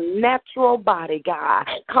even our natural body, God,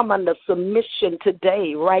 come under submission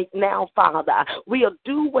today, right now, Father. We'll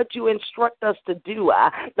do what you instruct us to do.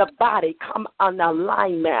 The body come on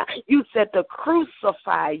alignment. You said to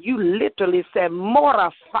crucify. You literally said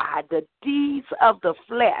mortify the deeds of the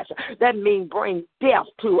flesh. That means bring death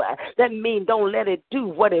to it. That means don't let it do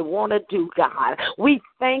what it want to do, God. We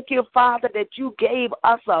thank you, Father, that you gave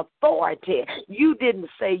us authority. You didn't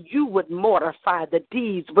say you would mortify the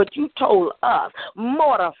deeds, but you told us,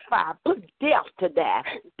 mortify, put death to that,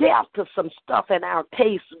 death to some stuff in our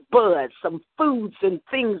taste buds, some foods and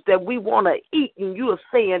things that we want to eat, and you are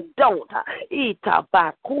saying don't.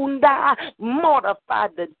 Mortify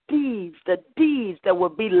the deeds that will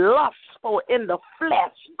be lustful in the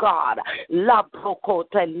flesh, God.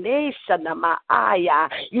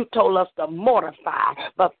 You told us to mortify,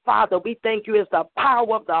 but Father, we thank you it's the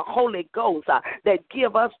power of the Holy Ghost that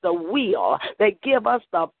give us the will, that give us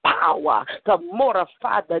the power to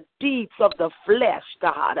mortify the deeds of the flesh,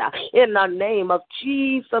 God, in the name of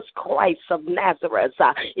Jesus Christ of Nazareth.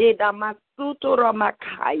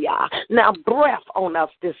 Now breath on us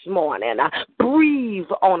this morning. Breathe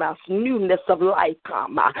on us. Newness of life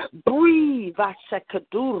come. Breathe. Breath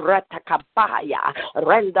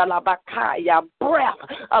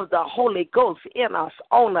of the Holy Ghost in us,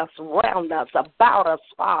 on us, around us, about us,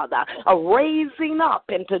 Father. A raising up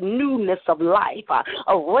into newness of life.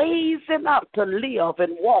 A raising up to live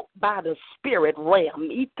and walk by the spirit realm.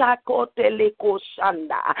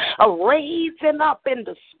 A raising up in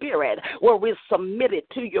the spirit where we're submitted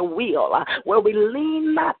to your will, where we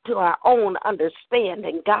lean not to our own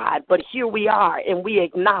understanding, God, but here we are and we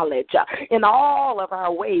acknowledge in all of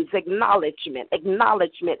our ways, acknowledgement,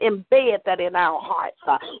 embed that in our hearts,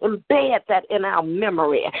 embed that in our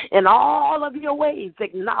memory, in all of your ways,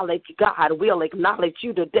 acknowledge God. We'll acknowledge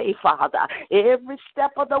you today, Father. Every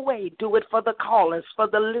step of the way, do it for the callers, for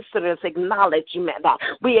the listeners, acknowledgement.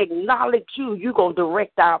 We acknowledge you. You're going to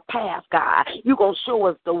direct our path, God. You're going to show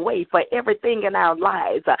us the way for everything in our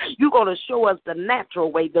lives. You're going to show us the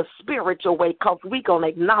natural way, the spiritual way, because we're going to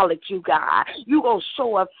acknowledge you, God. You're going to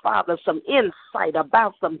show us, Father, some insight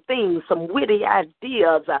about some things, some witty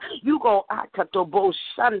ideas. You're going to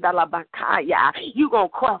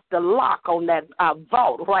cross the lock on that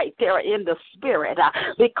vault right there in the spirit.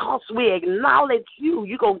 Because we acknowledge you,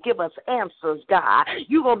 you're going to give us answers, God.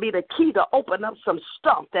 You're going to be the key to open up some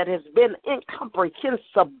stuff that has been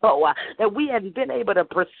incomprehensible, that we hadn't been able to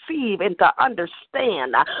perceive and to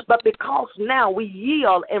understand. But because now we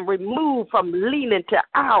yield and remove from leaning to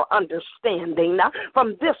our understanding,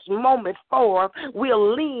 from this moment forward,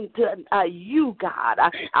 we'll lean to you, God.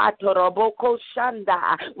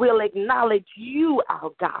 We'll acknowledge you,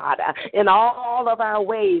 our God, in all of our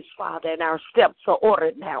ways, Father, and our steps are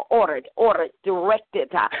ordered now, ordered, directed.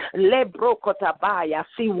 I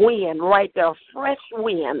see wind right there, fresh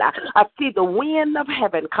wind. I see the wind of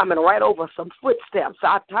heaven coming right over some footsteps.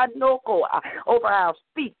 Over our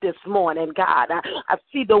feet this morning, God. I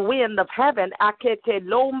see the wind of heaven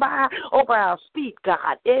over our feet,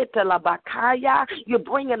 God. You're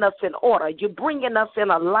bringing us in order. You're bringing us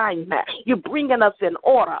in alignment. You're bringing us in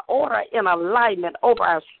order in alignment over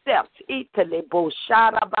our steps. In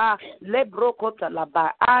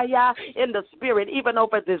the spirit, even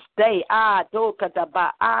over this day,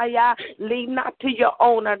 lean not to your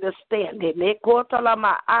own understanding.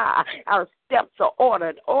 Our steps are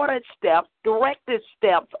ordered steps, directed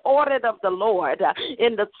steps, ordered of the Lord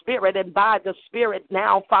in the spirit and by the spirit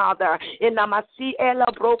now, Father. In the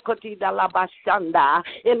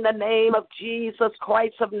name of Jesus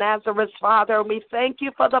Christ of Nazareth, Father, we thank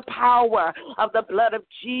you for the power of the blood of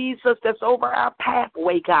Jesus that's over our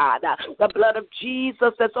pathway, God. The blood of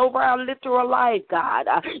Jesus that's over our literal life, God.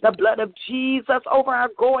 The blood of Jesus over our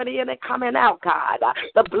going in and coming out, God.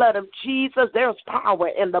 The blood of Jesus, there's power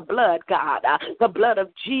in the blood, God. The blood of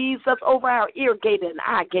Jesus over our ear gate and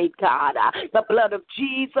eye gate, God. The blood of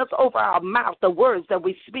Jesus over our mouth, the words that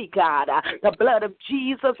we speak, God. The blood of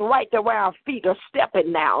Jesus right there where our feet are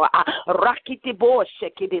stepping now. The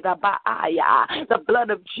blood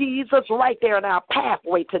of Jesus right there in our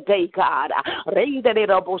pathway today, God. The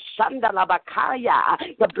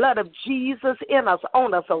blood of Jesus in us,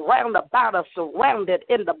 on us, around, about us, surrounded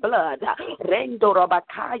in the blood.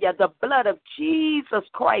 The blood of Jesus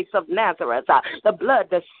Christ of Nazareth. The blood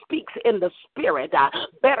that speaks in the spirit.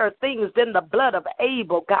 Better things than the blood of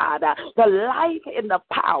Abel, God. The life and the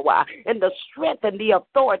power and the strength and the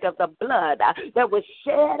authority of the blood that was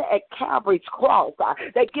shed at Calvary's cross.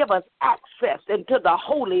 That give us access into the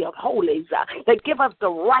Holy of Holies. That give us the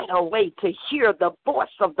right of way to hear the voice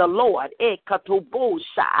of the Lord. In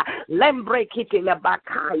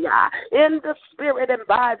the spirit and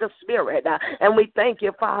by the spirit. And we thank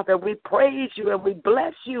you, Father. We praise you and we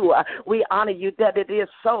bless you. We honor you that it is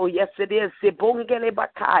so. Yes, it is. It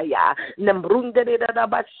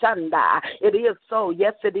is so.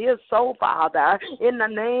 Yes, it is so, Father. In the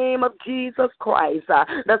name of Jesus Christ,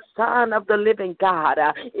 the Son of the living God.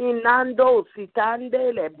 Inando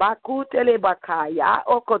sitandele bakutele bakaya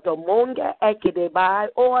okotomonge ekidebai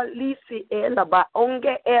or lisi elaba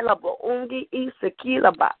onge elaba ongi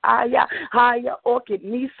isekila baaya haya oke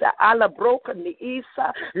nisa ala broka ni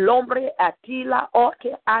isa lombre atila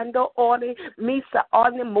oke ando oni misa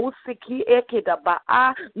oni musiki ekida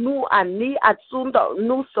baa nu ani atsunda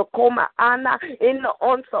nu sokoma ana in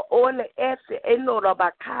onso ole ese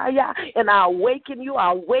enorabakaya. And I awaken you,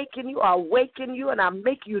 and I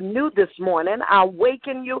make you new this morning. I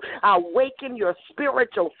awaken you, I awaken your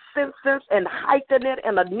spiritual senses and heighten it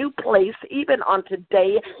in a new place, even on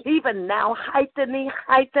today, even now, heightening,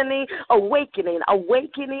 awakening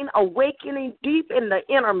deep in the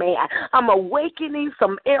inner man. I'm awakening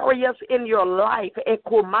some areas in your life.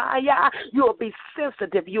 Ekumaya, you will be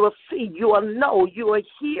sensitive, you will see, you will know, you will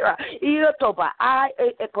hear.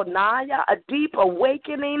 A deep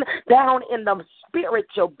awakening down in the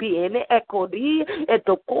spiritual being. Ekodi,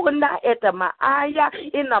 etokunda, etamaaya,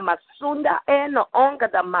 inamasunda, eno onga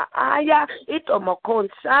da maaya,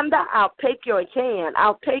 itomokonsanda. I'll take your hand.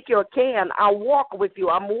 I'll walk with you.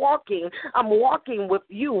 I'm walking with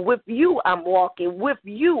you. With you, I'm walking. With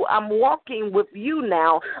you, I'm walking with you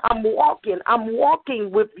now. I'm walking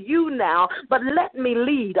with you now. But let me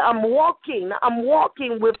lead. I'm walking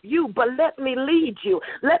with you. But let me lead you.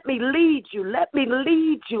 Let me lead you.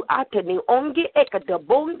 Ateni ongi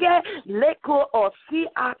ekadabonge leko osi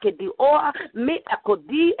akedi or mit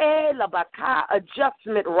akodi labaka.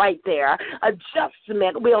 Adjustment right there.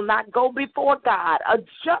 Adjustment will not go before God.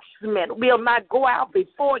 Adjustment will not go out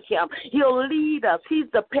before him. He'll lead us. He's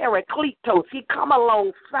the Paracletos. He come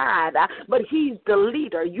alongside, but he's the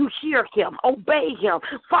leader. You hear him, obey him,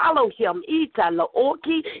 follow him. Ita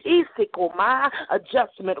laoki isikoma.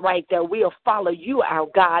 Adjustment right there. We'll follow you, our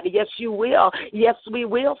God. Yes, you will. Yes, we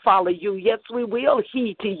will follow you. Yes, we will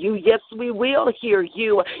heed to you. Yes, we will hear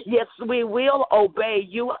you. Yes, we will obey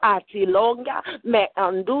you. Atilonga me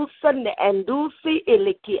andusa ne andusi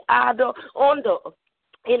ilikiado ondo.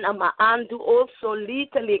 In Amaandu also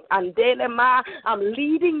little andelema, I'm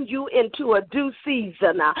leading you into a due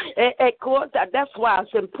season. That's why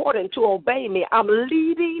it's important to obey me. I'm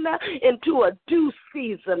leading into a due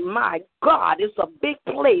season. My God, it's a big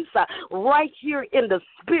place right here in the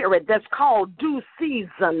spirit that's called due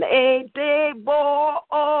season.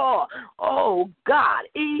 Oh God,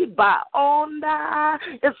 it's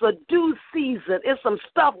a due season. It's some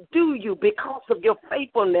stuff due you because of your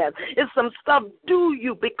faithfulness. It's some stuff due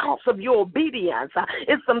you because of your obedience.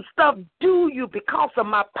 It's some stuff due you because of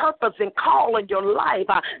my purpose and call in your life.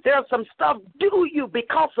 There's some stuff due you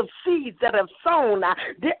because of seeds that have sown.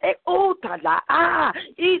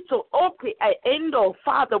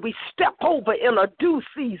 Father, we step over in a due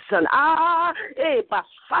season. I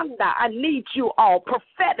need you all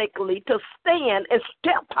prophetically to stand and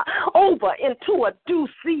step over into a due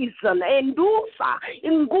season.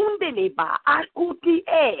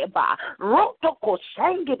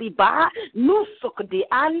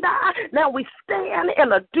 Now we stand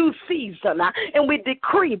in a due season and we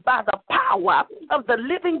decree by the power of the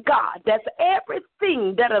living God that's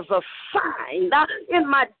everything that is a sign in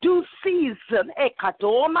my due season.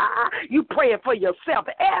 You pray it for yourself.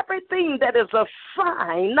 Everything that is a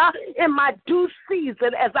sign in my due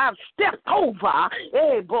season as I've stepped over,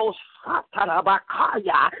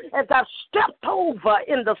 as I've stepped over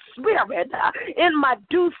in the spirit, in my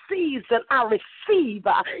due season, I receive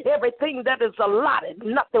everything that is allotted.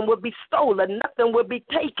 Nothing will be stolen. Nothing will be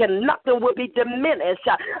taken. Nothing will be diminished.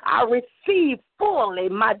 I receive fully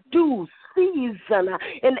my due season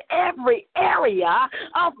in every area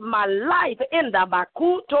of my life in the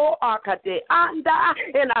Makuto Arkade Anda,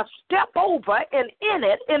 and I step over and in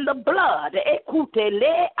it in the blood.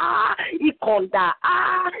 Ekutele a ikonda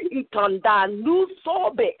a itonda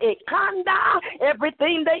nusobe ekanda.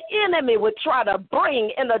 Everything the enemy would try to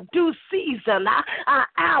bring in a due season, I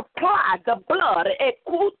apply the blood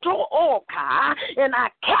ekuto oka, and I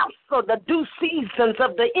cancel the due seasons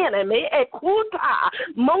of the enemy. Ekuta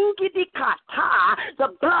mongidi the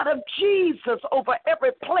blood of Jesus over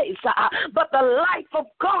every place, but the life of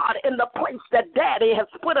God in the place that Daddy has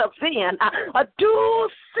put us in. A due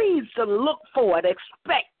season, look for it,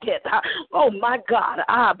 expect it. Oh my God,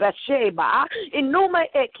 Basheba, Inoma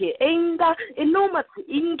Eke Enda, Inoma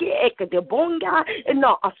Inge Eke de Bonga,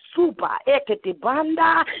 no Asuba Eke de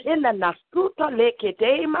Banda, in the Nasuta Leke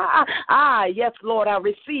Dema. Yes, Lord, I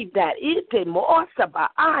receive that. Ite Moosaba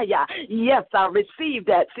Aya. Yes, I receive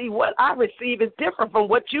that. See, what I receive is different from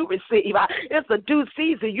what you receive. It's a due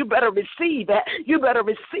season. You better receive it. You better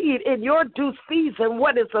receive in your due season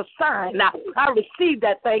what is a sign. I receive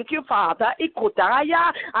that. Thank you, Father.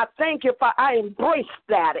 Ikutaya. I thank you for I embrace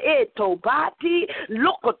that. Etobati.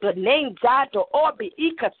 Look at the name Jato Orbi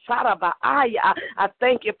Ikasaraba Aya. I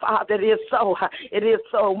thank you, Father. It is so. It is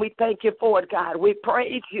so. We thank you for it, God. We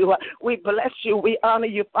praise you. We bless you. We honor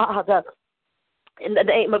you, Father. In the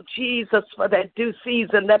name of Jesus, for that due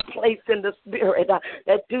season, that place in the spirit,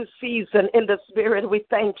 that due season in the spirit, we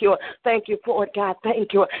thank you. Thank you for it, God.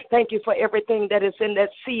 Thank you. Thank you for everything that is in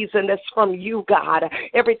that season that's from you, God.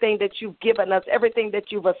 Everything that you've given us, everything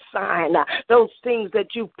that you've assigned, those things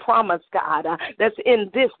that you promised, God, that's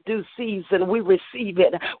in this due season. We receive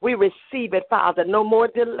it. We receive it, Father. No more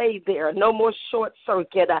delay there. No more short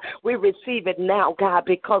circuit. We receive it now, God,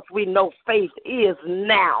 because we know faith is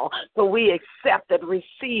now. So we accept it,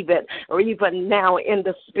 receive it, or even now in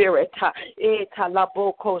the spirit.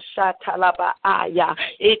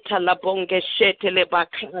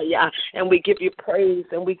 And we give you praise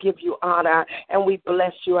and we give you honor and we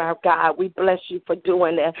bless you, our God. We bless you for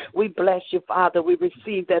doing it. We bless you, Father. We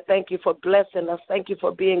receive that. Thank you for blessing us. Thank you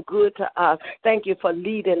for being good to us. Thank you for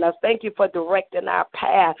leading us. Thank you for directing our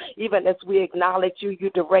path. Even as we acknowledge you, you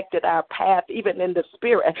directed our path, even in the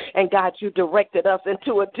spirit. And God, you directed us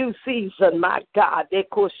into a due season, my God. De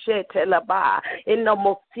koshete laba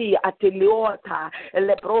inomosi atiliota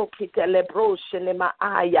lebroki telebroshe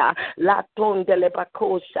maaya la tonde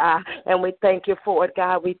lebakosha. And we thank you for it,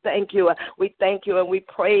 God. We thank you. We thank you and we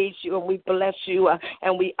praise you and we bless you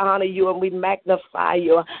and we honor you and we magnify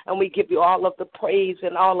you and we give you all of the praise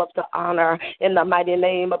and all of the honor in the mighty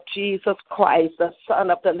name of Jesus Christ, the Son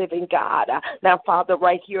of the living God. Now, Father,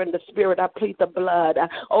 right here in the spirit, I plead the blood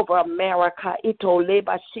over America. Ito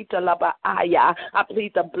leba shita laba aya. I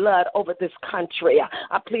plead the blood over this country.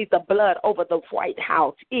 I plead the blood over the White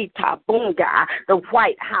House. Itabunga, the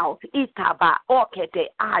White House. Itaba okete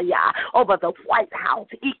aya, over the White House.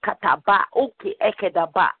 Ikataba oki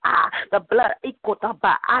ekedaba. The blood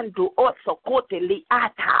ikotaba andu osokote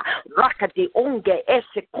liata. Rakati unge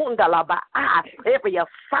esekundalaba. Every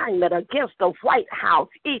assignment against the White House.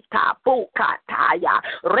 Itabukataya.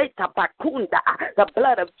 Retabakunda. The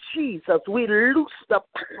blood of Jesus. We loose the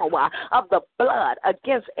power of the blood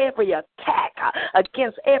against every attack,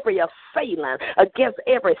 against every assailant, against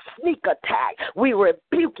every sneak attack. We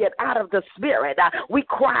rebuke it out of the spirit. We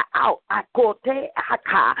cry out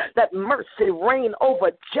that mercy reign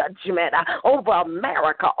over judgment, over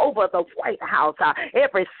America, over the White House.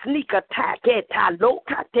 Every sneak attack,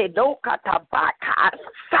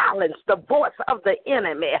 silence the voice of the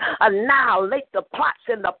enemy, annihilate the plots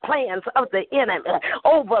and the plans of the enemy,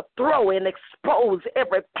 overthrow and expose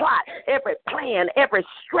every plot, every plan, every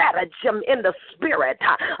stratagem in the spirit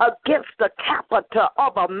against the capital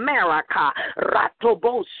of America.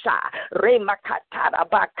 Ratobosha,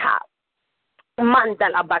 Remakatarabaka.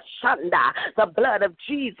 Mandala Bashanda, the blood of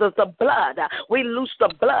Jesus, the blood. We loose the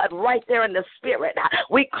blood right there in the spirit.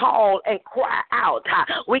 We call and cry out.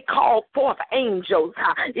 We call forth angels.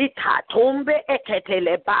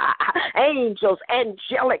 Angels,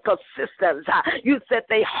 angelic assistants. You said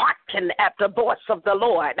they hearken at the voice of the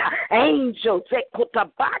Lord. Angels,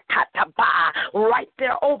 right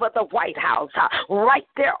there over the White House, right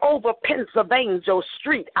there over Pennsylvania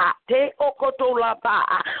Street, over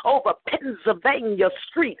Pennsylvania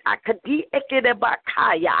Street,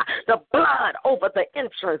 the blood over the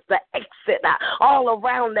entrance, the exit, all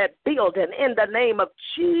around that building, in the name of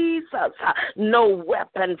Jesus. No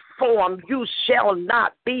weapon formed, you shall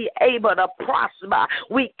not be able to prosper.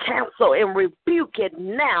 We cancel and rebuke it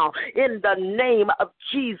now in the name of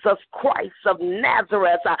Jesus Christ of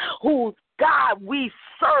Nazareth, whose God we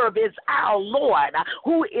serve is our Lord,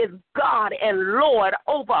 who is God and Lord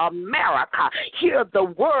over America. Hear the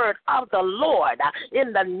word of the Lord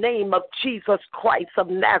in the name of Jesus Christ of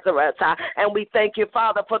Nazareth. And we thank you,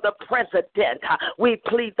 Father, for the president. We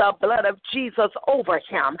plead the blood of Jesus over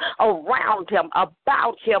him, around him,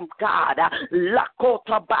 about him, God.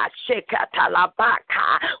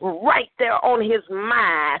 Right there on his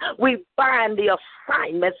mind. We bind the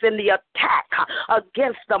assignments and the attack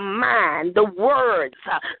against the mind, the words,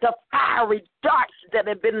 the fiery darts that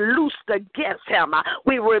have been loosed against him.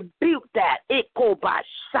 We rebuke that,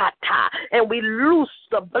 and we loose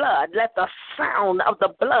the blood. Let the sound of the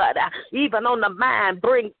blood, even on the mind,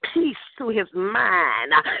 bring peace to his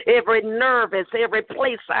mind. Every nervous, every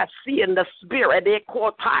place I see in the spirit,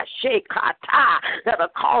 that'll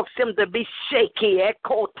cause him to be shaky.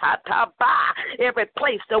 Every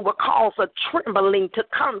place that will cause a trembling to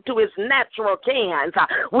come to his natural hands.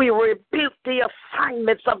 We rebuke the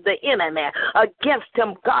assignments of the enemy against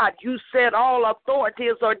him, God. You said all authority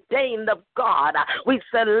is ordained of God. We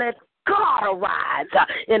said let God arise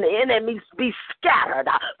and the enemies be scattered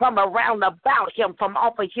from around about him, from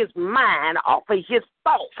off of his mind, off of his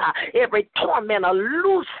thoughts. Every tormentor,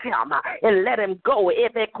 loose him and let him go.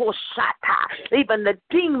 Even the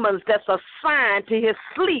demons that's assigned to his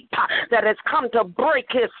sleep, that has come to break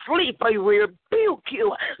his sleep, we rebuke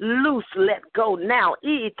you. Loose, let go now.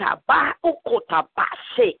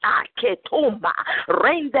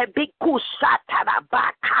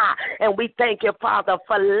 And we thank you, Father,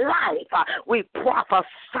 for life. We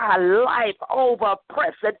prophesy life over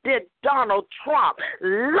President Donald Trump.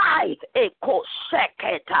 Life,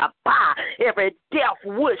 every death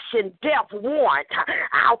wish and death warrant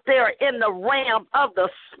out there in the realm of the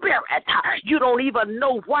spirit. You don't even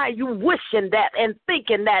know why you wishing that and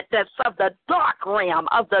thinking that. That's of the dark realm,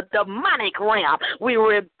 of the demonic realm. We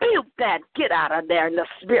rebuke that. Get out of there in the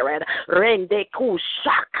spirit.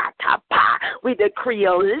 We decree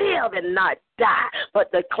you live and not die,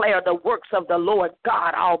 but declare the works of the Lord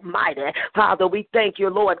God Almighty. Father, we thank you,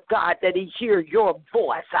 Lord God, that he hear your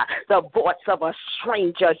voice, the voice of a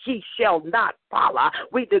stranger he shall not follow.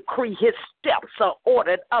 We decree his steps are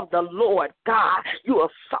ordered of the Lord God. You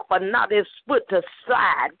will suffer not his foot to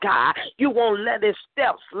slide, God. You won't let his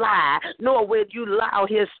steps slide, nor will you allow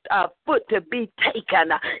his foot to be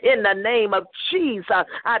taken. In the name of Jesus,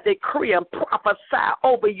 I decree and prophesy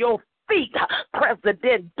over your feet,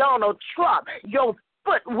 President Donald Trump. Your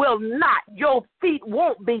foot will not feet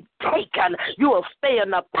won't be taken. You will stay in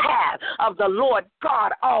the path of the Lord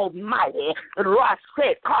God Almighty.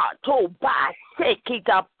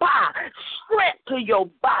 Strength to your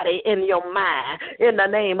body and your mind in the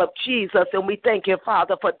name of Jesus. And we thank you,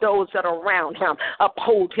 Father, for those that are around him.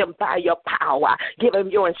 Uphold him by your power. Give him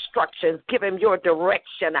your instructions. Give him your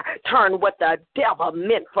direction. Turn what the devil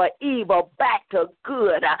meant for evil back to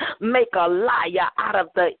good. Make a liar out of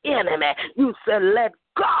the enemy. You said, let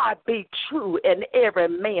God be true and every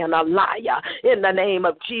man a liar. In the name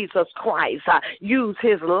of Jesus Christ, use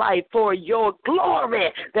his life for your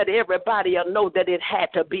glory, that everybody will know that it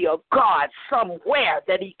had to be a God somewhere,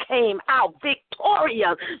 that he came out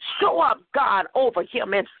victorious. Show up, God, over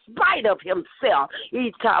him in spite of himself.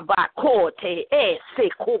 In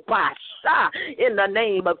the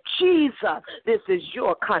name of Jesus, this is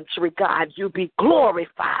your country, God. You be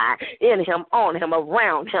glorified in him, on him,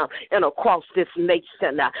 around him, and across this nation.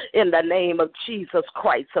 In the name of Jesus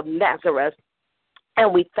Christ of Nazareth.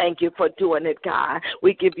 And we thank you for doing it, God.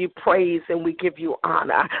 We give you praise and we give you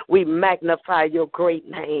honor. We magnify your great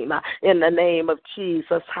name. In the name of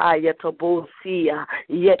Jesus, Hayatabusia,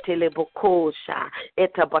 Yetelebokosha,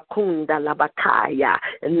 Etabakunda Labakaya,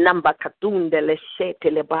 Nambakatunda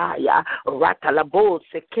Leshetelebaya,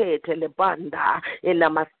 Ratalabose Ketelebanda, in the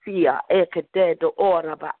Masia, Ekededo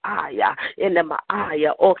Orabaaya, in the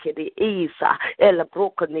Maaya, Okede Isa,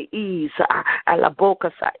 Elabroken Isa,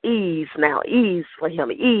 Alabokasa, ease now, ease for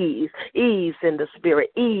him, ease in the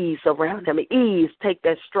spirit, ease around him, ease, take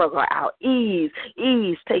that struggle out, ease,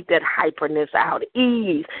 take that hyperness out,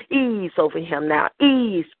 ease over him now,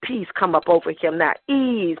 ease, peace come up over him now,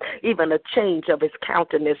 ease, even a change of his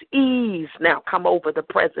countenance, ease now come over the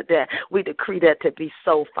president. We decree that to be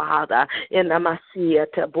so, Father, in the Masia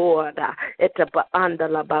to border,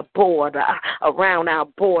 border, around our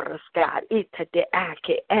borders, God,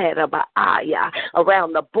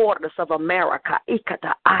 around the borders of America,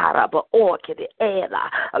 ikata araba orkide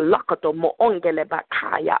era lakato mo ongele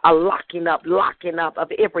bakaya, a locking up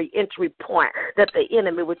of every entry point that the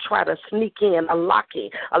enemy would try to sneak in, a locking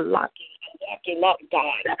up,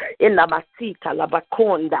 God, in the Masita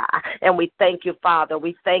Labakonda. And we thank you, Father.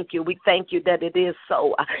 We thank you that it is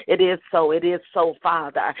so. It is so,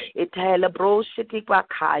 Father.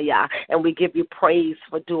 And we give you praise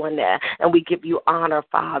for doing that. And we give you honor,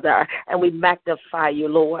 Father. And we magnify you,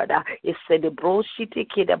 Lord.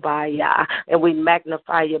 And we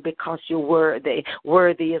magnify you because you're worthy.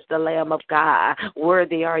 Worthy is the Lamb of God.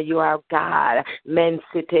 Worthy are you, our God.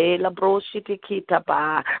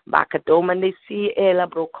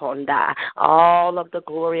 All of the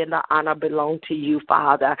glory and the honor belong to you,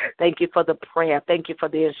 Father. Thank you for the prayer. Thank you for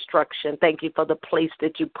the instruction. Thank you for the place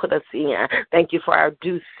that you put us in. Thank you for our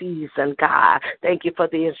due season, God. Thank you for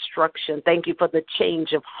the instruction. Thank you for the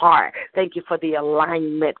change of heart. Thank you for the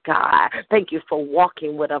alignment, God. Thank you for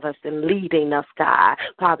walking with us and leading us, God.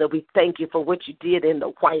 Father, we thank you for what you did in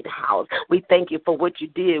the White House. We thank you for what you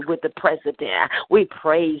did with the president. We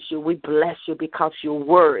praise you. We bless you because you're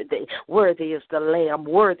worthy. Worthy is the Lamb.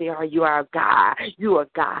 Worthy are you, our God. You are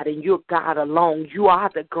God, and you're God alone. You are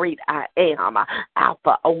the great I am,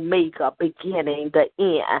 Alpha, Omega, beginning, the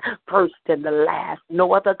end, first and the last.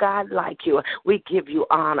 No other God like you. We give you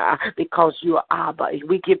honor because you are Abba.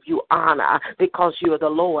 We give you honor because you are the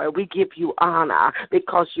Lord. We give you honor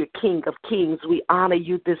because you're King of Kings. We honor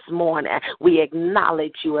you this morning. We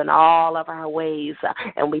acknowledge you in all of our ways,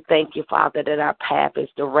 and we thank you, Father, that our path is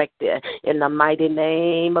directed in the mighty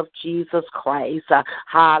name of Jesus Christ.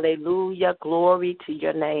 Hallelujah. Glory to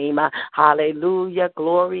your name. Hallelujah.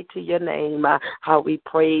 Glory to your name. How we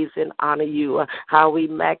praise and honor you. How we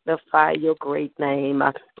magnify your great name.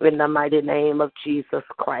 In the mighty name of Jesus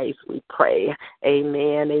Christ, we pray.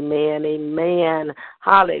 Amen, amen, amen.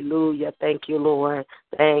 Hallelujah. Thank you, Lord.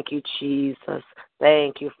 Thank you, Jesus.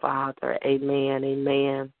 Thank you, Father. Amen,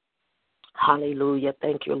 amen. Hallelujah.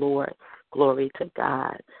 Thank you, Lord. Glory to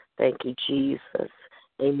God. Thank you, Jesus.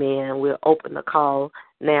 Amen. We'll open the call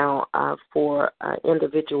now for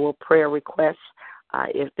individual prayer requests.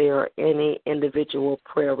 If there are any individual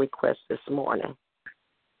prayer requests this morning.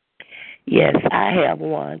 Yes, I have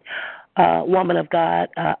one. Woman of God,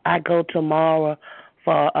 I go tomorrow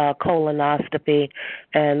for colonoscopy,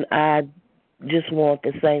 and I just want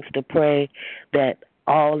the saints to pray that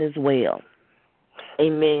all is well.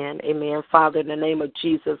 Amen. Amen. Father, in the name of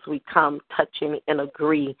Jesus, we come touching and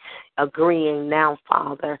agreeing now,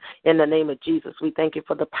 Father. In the name of Jesus, we thank you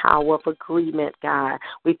for the power of agreement, God.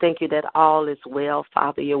 We thank you that all is well,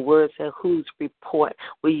 Father. Your word said, whose report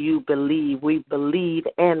will you believe? We believe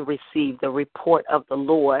and receive the report of the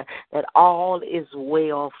Lord that all is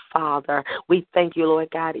well, Father. We thank you, Lord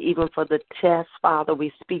God, even for the test, Father.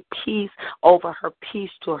 We speak peace over her, peace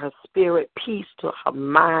to her spirit, peace to her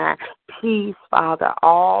mind, peace, Father.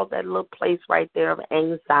 All that little place right there of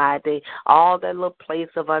anxiety, all that little place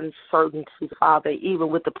of uncertainty, Father, even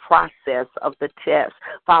with the process of the test.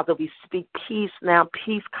 Father, we speak peace now.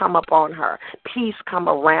 Peace come upon her. Peace come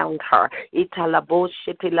around her.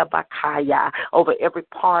 Over every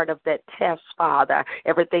part of that test, Father.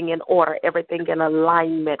 Everything in order, everything in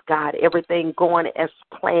alignment, God. Everything going as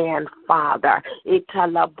planned, Father. We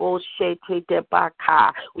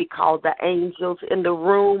call the angels in the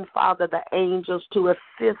room, Father, the angels to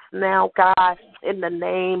assist now, God, in the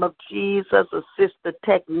name of Jesus. Assist the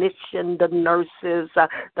technician, the nurses,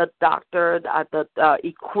 the doctor, the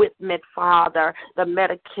equipment, Father, the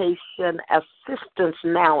medication, assistance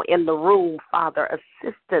now in the room, Father,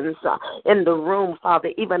 assistance in the room,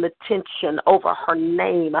 Father, even attention over her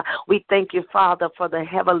name. We thank you, Father, for the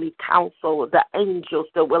heavenly council, the angels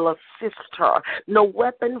that will assist her. No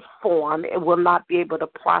weapon formed, it will not be able to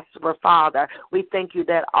prosper, Father. We thank you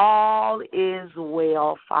that all is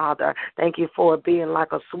well, Father. Thank you for it being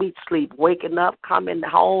like a sweet sleep, waking up, coming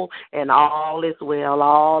home, and all is well.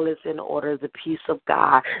 All is in order. The peace of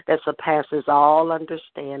God that surpasses all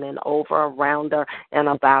understanding over, around her, and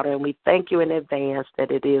about her. And we thank you in advance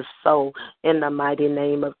that it is so. In the mighty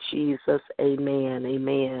name of Jesus, amen.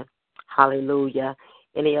 Amen. Hallelujah.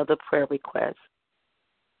 Any other prayer requests?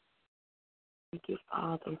 Thank you,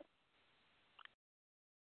 Father.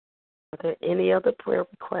 Are there any other prayer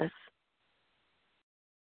requests?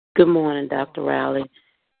 Good morning, Dr. Rowley.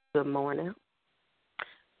 Good morning.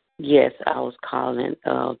 Yes, I was calling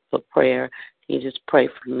for prayer. Can you just pray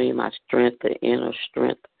for me, my strength, the inner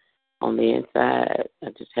strength on the inside? I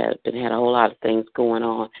just had a whole lot of things going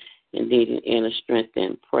on and needing inner strength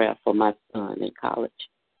and prayer for my son in college.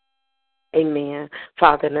 Amen.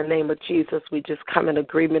 Father, in the name of Jesus, we just come in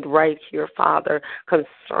agreement right here, Father,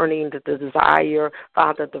 concerning the desire,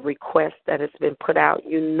 Father, the request that has been put out.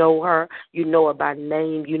 You know her. You know her by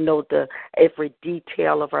name. You know every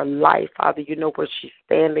detail of her life, Father. You know where she's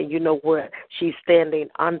standing. You know where she's standing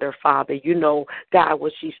under, Father. You know, God,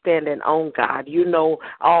 what she's standing on, God. You know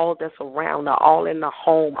all that's around her, all in the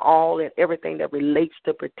home, all in everything that relates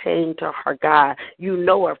to pertain to her, God. You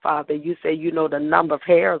know her, Father. You say you know the number of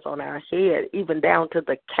hairs on our head, even down to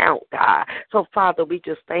the count, God. So, Father, we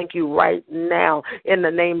just thank you right now in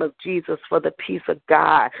the name of Jesus for the peace of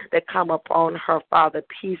God that come upon her, Father,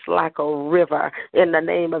 peace like a river. In the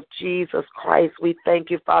name of Jesus Christ, we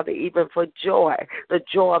thank you, Father, even for joy. The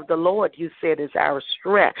joy of the Lord, you said, is our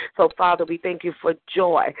strength. So, Father, we thank you for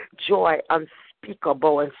joy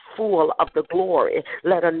unspeakable and full of the glory.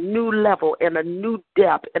 Let a new level and a new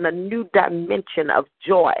depth and a new dimension of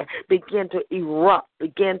joy begin to erupt,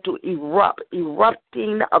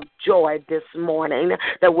 erupting of joy this morning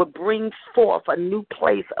that will bring forth a new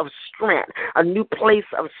place of strength, a new place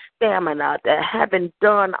of stamina, that having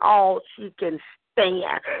done all she can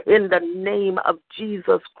stand in the name of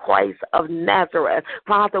Jesus Christ of Nazareth.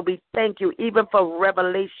 Father, we thank you even for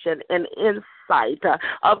revelation and insight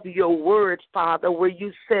of your word, Father, where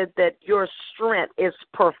you said that your strength is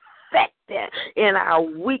perfected in our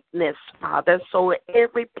weakness, Father. So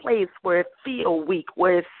every place where it feel weak,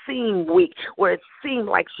 where it seem weak, where it seem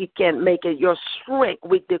like she can't make it, your strength,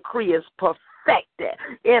 we decree, is perfected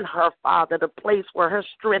in her, Father. The place where her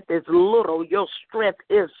strength is little, your strength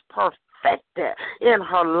is perfect in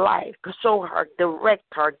her life. Show her, direct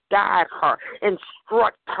her, guide her,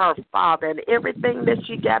 instruct her, Father, and everything that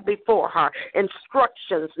she got before her.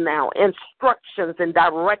 Instructions now, instructions and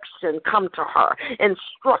direction come to her.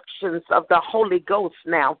 Instructions of the Holy Ghost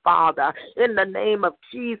now, Father, in the name of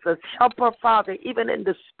Jesus. Help her, Father, even in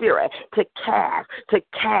the spirit, to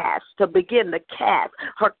begin to cast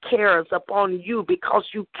her cares upon you, because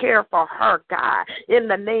you care for her, God. In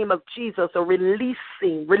the name of Jesus, release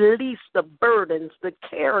the burdens, the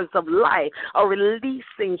cares of life,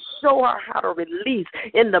 releasing. Show her how to release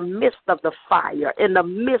in the midst of the fire, in the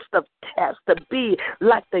midst of tests, to be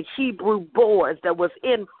like the Hebrew boys that was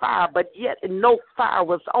in fire, but yet no fire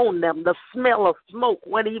was on them. The smell of smoke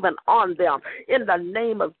went even on them. In the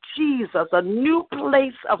name of Jesus, a new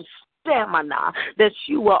place of stamina, that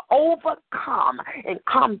she will overcome and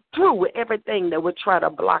come through everything that would try to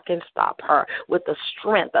block and stop her with the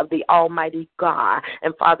strength of the Almighty God.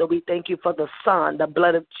 And Father, we thank you for the Son, the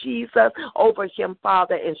blood of Jesus over him,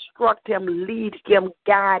 Father. Instruct him, lead him,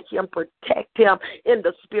 guide him, protect him in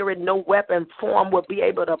the spirit. No weapon formed will be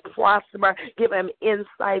able to prosper. Give him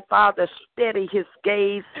insight, Father. Steady his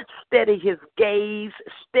gaze, steady his gaze,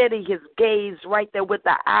 steady his gaze right there with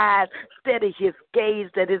the eyes. Steady his gaze,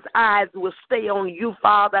 that his eyes will stay on you,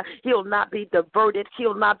 Father. He'll not be diverted.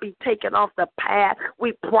 He'll not be taken off the path.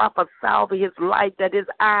 We prophesy over his life that his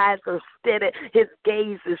eyes are steady. His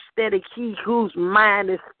gaze is steady. He whose mind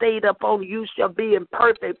is stayed upon you shall be in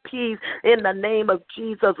perfect peace. In the name of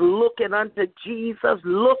Jesus, looking unto Jesus.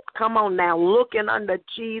 Look, come on now, looking unto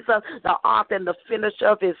Jesus, the author and the finisher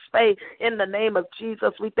of his faith. In the name of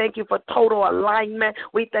Jesus, we thank you for total alignment.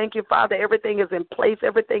 We thank you, Father, everything is in place.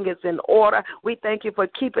 Everything is in order. We thank you for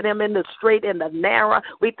keeping him in the straight and the narrow.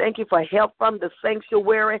 We thank you for help from the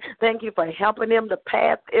sanctuary. Thank you for helping him to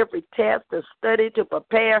pass every test, to study, to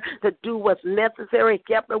prepare, to do what's necessary.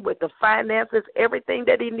 Help him with the finances, everything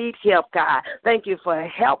that he needs help, God. Thank you for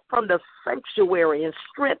help from the sanctuary and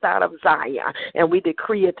strength out of Zion. And we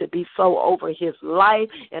decree it to be so over his life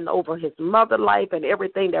and over his mother's life and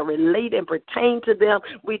everything that relate and pertain to them.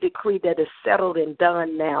 We decree that it's settled and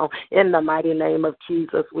done now. In the mighty name of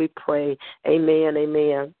Jesus, we pray. Amen,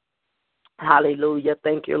 amen. Hallelujah.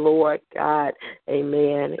 Thank you, Lord God.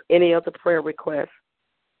 Amen. Any other prayer requests?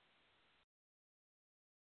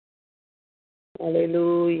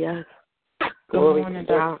 Hallelujah. Good morning,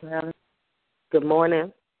 Dr. Allen. Good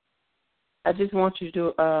morning. I just want you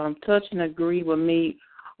to touch and agree with me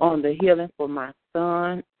on the healing for my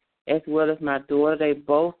son as well as my daughter. They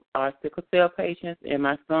both are sickle cell patients, and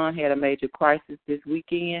my son had a major crisis this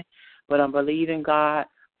weekend, but I'm believing God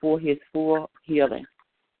for his full healing.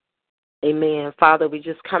 Amen. Father, we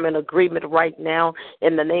just come in agreement right now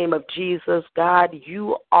in the name of Jesus. God,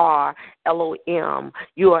 you are Elohim.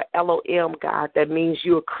 You are Elohim, God. That means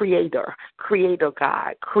you're a creator. Creator,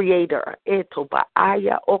 God. Creator. Eto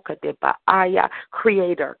ba'aya, okade ba'aya.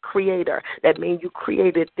 Creator. Creator. That means you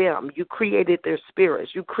created them. You created their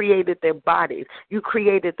spirits. You created their bodies. You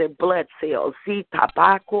created their blood cells.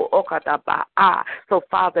 Zitabako okada ba'a. So,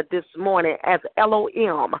 Father, this morning, as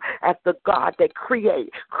Elohim, as the God that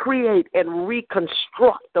create and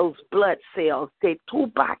reconstruct those blood cells. In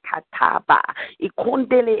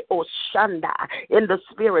the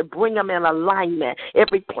spirit, bring them in alignment.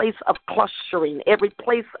 Every place of clustering, every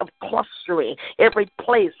place,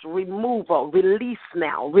 removal, release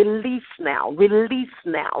now, releasing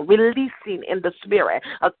in the spirit,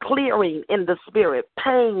 a clearing in the spirit,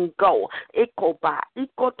 pain go,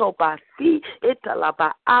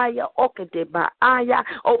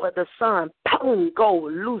 over the son, pain go,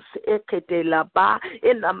 loose,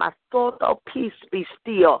 in the masoto, peace be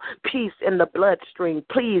still, peace in the bloodstream,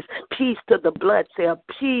 please, peace to the blood cell,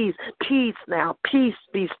 peace now, peace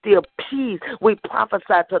be still, peace, we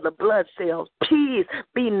prophesy to the blood cells, peace,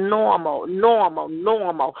 be normal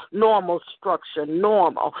structure,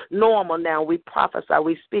 normal now, we prophesy,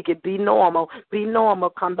 we speak it, be normal,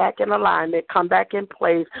 come back in alignment, come back in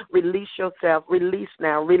place, release yourself, release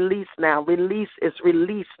is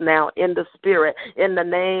released now in the spirit, in the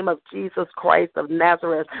name of Jesus Christ of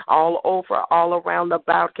Nazareth, all over, all around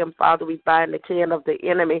about him, Father, we bind the hand of the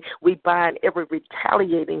enemy, we bind every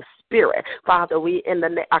retaliating spirit, Father, we in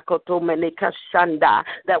the Akotomenika Shanda,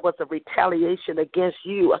 that was a retaliation against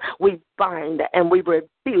you, we bind and we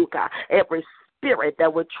rebuke every spirit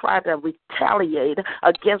that would try to retaliate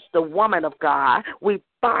against the woman of God. We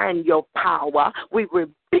bind your power. We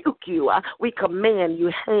rebuke you. We command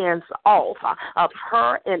you hands off of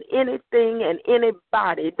her and anything and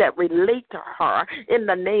anybody that relate to her. In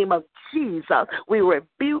the name of Jesus, we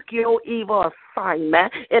rebuke your evil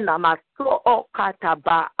assignment. In the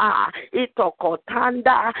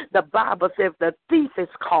Bible says the thief is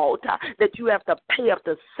called, that you have to pay up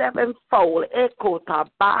to sevenfold.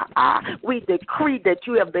 We decree that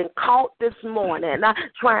you have been caught this morning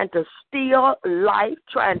trying to steal life,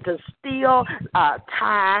 trying to steal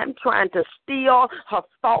time, trying to steal her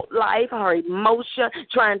thought life, her emotion,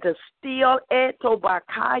 trying to steal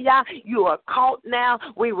etobakaya. You are caught now.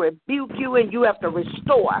 We rebuke you and you have to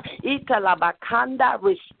restore. Italabakanda,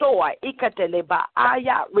 restore.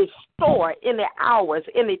 Ikatelebaaya, restore any hours,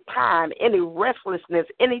 any time, any restlessness,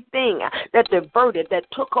 anything that diverted, that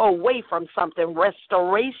took her away from something.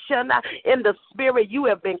 Restoration in the spirit. You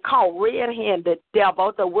have been caught red-handed,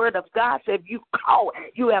 devil. The word of God said if you caught,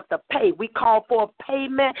 you have to pay. We call for a payment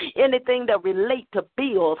amen. Anything that relate to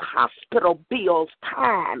bills, hospital bills,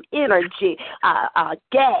 time, energy,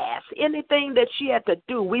 gas, anything that she had to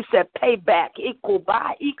do, we said payback.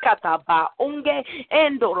 Ikuba, ikataba, unge,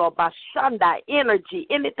 endoroba, shanda, energy,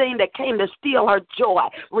 anything that came to steal her joy,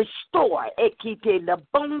 restore. Ekite the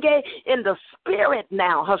bunge in the spirit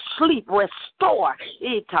now, her sleep, restore.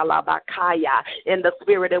 Italabakaya in the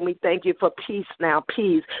spirit, and we thank you for peace now.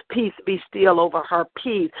 Peace be still over her.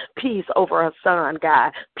 Peace over her son,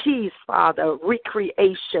 God. Peace, Father,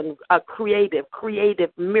 recreation, a creative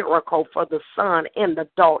miracle for the son and the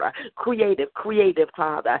daughter. Creative,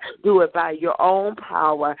 Father. Do it by your own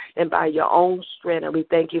power and by your own strength, and we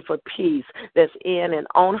thank you for peace that's in and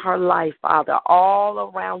on her life, Father,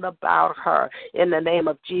 all around about her in the name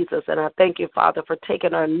of Jesus. And I thank you, Father, for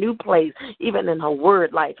taking her a new place, even in her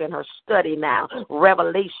word life, in her study now.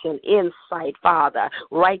 Revelation, insight, Father,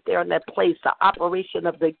 right there in that place, the operation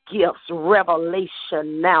of the gifts,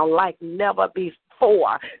 revelation now like never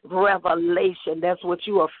before. Revelation, that's what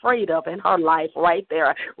you're afraid of in her life right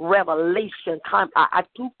there. Revelation,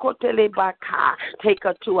 take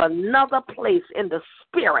her to another place in the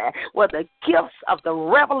spirit where the gifts of the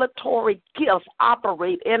revelatory gifts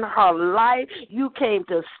operate in her life. You came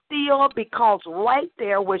to steal, because right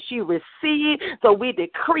there where she received, so we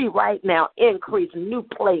decree right now increase, new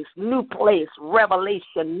place,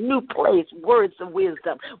 revelation, new place, words of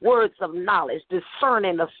wisdom, words of knowledge,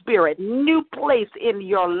 discerning the spirit, new place in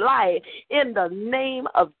your life in the name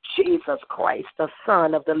of Jesus Christ, the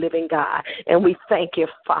Son of the living God. And we thank you,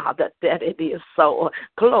 Father, that it is so.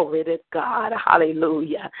 Glory to God.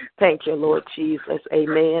 Hallelujah. Thank you, Lord Jesus.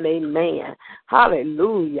 Amen.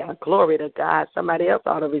 Hallelujah. Glory to God. Somebody else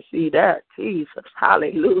ought to receive that. Jesus.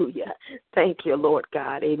 Hallelujah. Thank you, Lord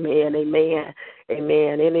God. Amen.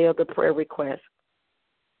 Any other prayer requests?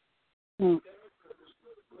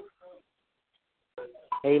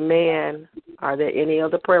 Amen. Are there any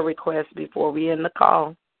other prayer requests before we end the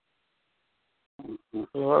call?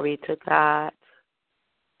 Glory to God.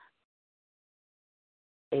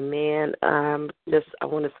 Amen. I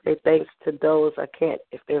want to say thanks to those.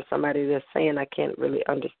 If there's somebody that's saying I can't really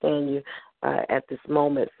understand you at this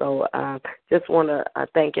moment. So just want to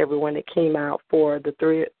thank everyone that came out for the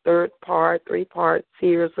three-part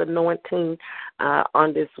Seers Anointing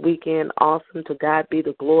on this weekend. Awesome. To God be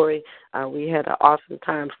the glory. We had an awesome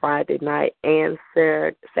time Friday night and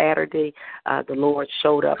Saturday. The Lord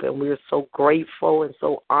showed up, and we are so grateful and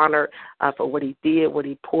so honored for what he did, what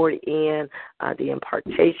he poured in, the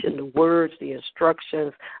impartation, the words, the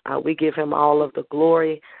instructions. We give him all of the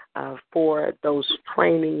glory for those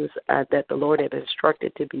trainings that the Lord had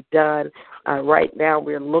instructed to be done. Right now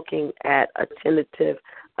we're looking at a tentative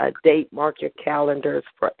date. Mark your calendars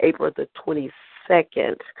for April the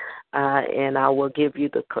 22nd, and I will give you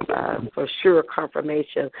the for sure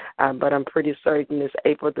confirmation, but I'm pretty certain it's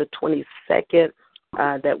April the 22nd.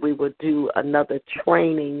 That we will do another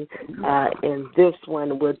training, and this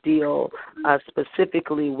one will deal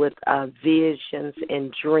specifically with visions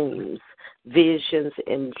and dreams. Visions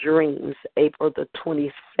and Dreams, April the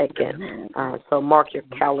 22nd. So mark your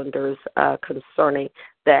calendars concerning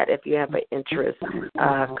that if you have an interest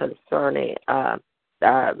concerning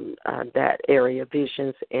that area,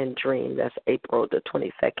 Visions and Dreams. That's April the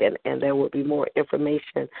 22nd. And there will be more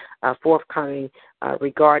information forthcoming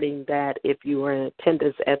regarding that if you are in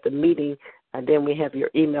attendance at the meeting. And then we have your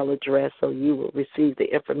email address, so you will receive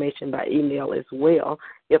the information by email as well.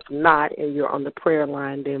 If not, and you're on the prayer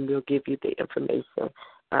line, then we'll give you the information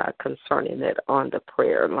concerning it on the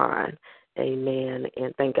prayer line. Amen.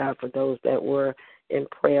 And thank God for those that were in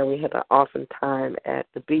prayer. We had an awesome time at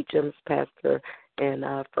the Beecham's, Pastor and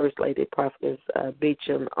First Lady Prophetess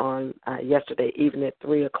Beecham on yesterday evening at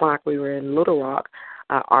 3 o'clock. We were in Little Rock,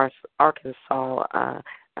 Arkansas,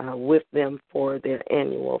 with them for their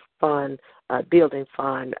annual building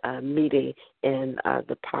fund meeting, and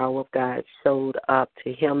the power of God showed up.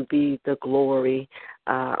 To him be the glory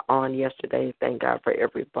on yesterday. Thank God for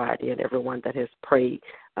everybody and everyone that has prayed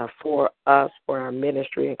for us, for our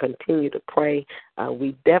ministry, and continue to pray.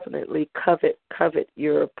 We definitely covet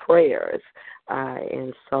your prayers,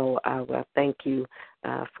 and so I thank you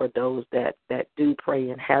for those that do pray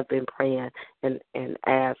and have been praying, and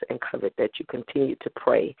ask and covet that you continue to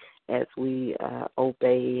pray as we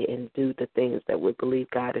obey and do the things that we believe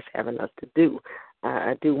God is having us to do.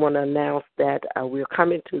 I do want to announce that we're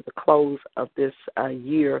coming to the close of this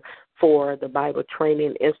year for the Bible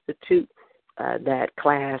Training Institute. That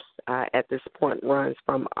class at this point runs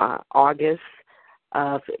from August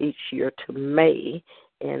of each year to May.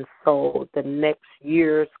 And so the next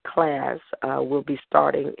year's class will be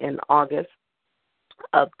starting in August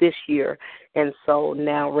of this year. And so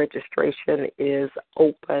now registration is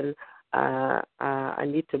open. I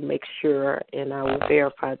need to make sure, and I will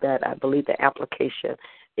verify that. I believe the application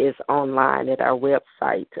is online at our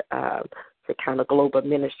website,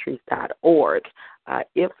 ShekinahGlobalMinistries.org.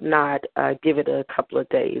 If not, give it a couple of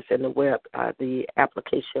days, and the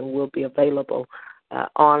application will be available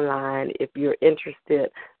online. If you're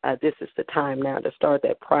interested, this is the time now to start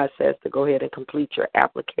that process, to go ahead and complete your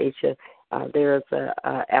application. There's an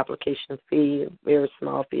application fee, a very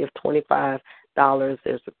small fee of $25.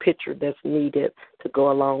 There's a picture that's needed to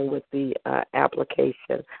go along with the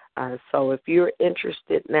application. So if you're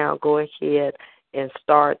interested now, go ahead and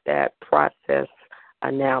start that process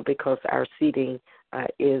now, because our seating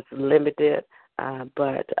is limited.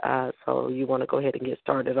 So you want to go ahead and get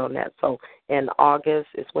started on that. So in August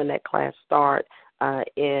is when that class starts.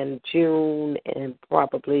 In June and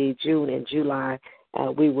probably June and July,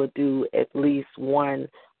 we will do at least one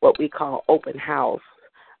what we call open house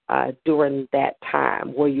during that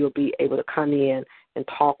time, where you'll be able to come in and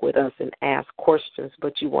talk with us and ask questions.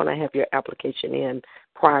 But you want to have your application in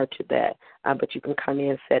prior to that. But you can come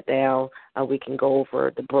in, sit down. We can go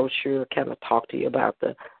over the brochure, kind of talk to you about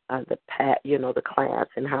the class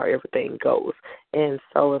and how everything goes. And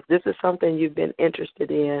so if this is something you've been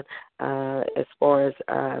interested in, as far as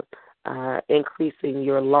increasing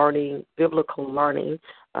your learning, biblical learning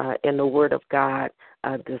in the Word of God,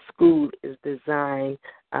 the school is designed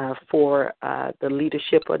for the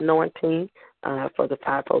leadership anointing, for the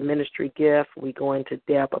fivefold ministry gift. We go into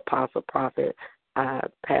depth, apostle, prophet,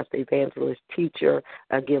 pastor, evangelist, teacher,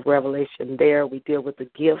 give revelation there. We deal with the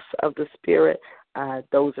gifts of the Spirit.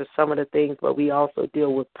 Those are some of the things, but we also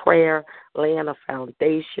deal with prayer, laying a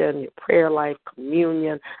foundation, your prayer life,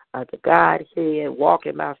 communion, the Godhead,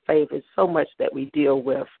 walking by faith. There's so much that we deal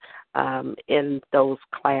with in those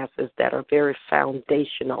classes that are very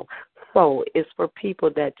foundational. So it's for people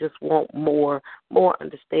that just want more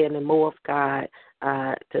understanding, more of God,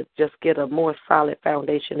 to just get a more solid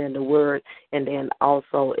foundation in the Word, and then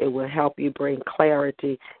also it will help you bring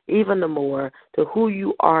clarity even the more to who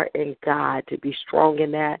you are in God, to be strong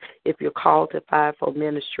in that. If you're called to fivefold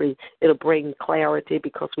ministry, it'll bring clarity,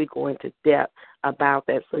 because we go into depth about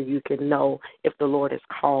that, so you can know if the Lord has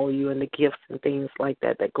called you, and the gifts and things like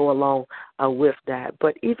that go along with that.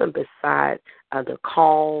 But even beside the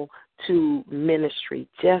call to ministry,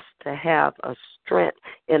 just to have a strength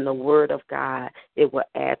in the Word of God, it will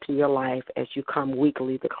add to your life as you come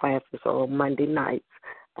weekly. The classes are on Monday nights.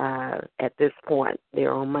 At this point,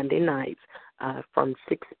 they're on Monday nights from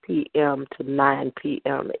 6 p.m. to 9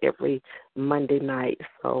 p.m. every Monday night.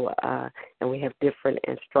 So, and we have different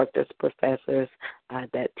instructors, professors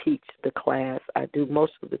that teach the class. I do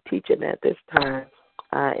most of the teaching at this time.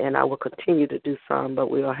 And I will continue to do some, but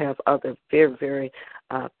we will have other very, very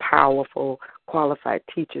powerful, qualified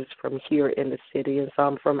teachers from here in the city, and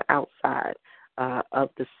some from outside of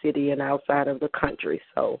the city and outside of the country.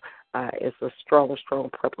 So it's a strong, strong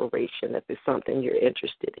preparation if it's something you're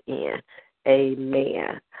interested in.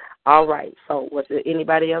 Amen. All right. So was there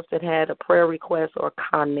anybody else that had a prayer request or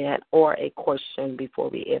comment or a question before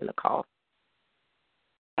we end the call?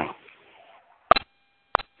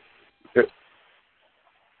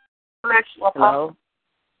 Hello.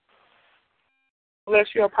 Bless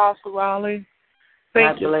you, Apostle Riley.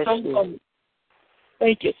 Thank you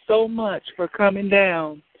so much for coming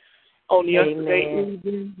down on yesterday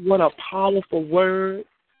evening. What a powerful word,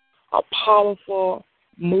 a powerful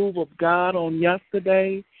move of God on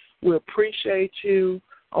yesterday. We appreciate you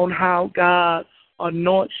on how God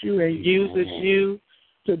anoints you and uses you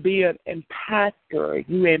to be an impactor.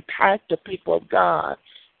 You impact the people of God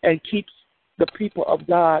and keeps the people of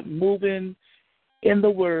God moving in the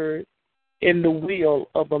Word, in the will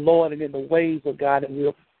of the Lord, and in the ways of God, and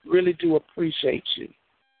we really do appreciate you.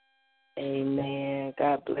 Amen.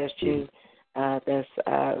 God bless you. That's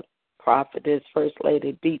Prophetess, First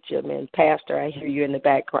Lady Beecham, and Pastor, I hear you in the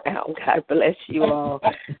background. God bless you all.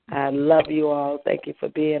 I love you all. Thank you for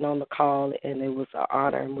being on the call, and it was an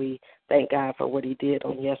honor, and we thank God for what he did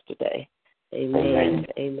on yesterday. Amen.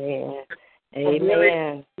 Amen.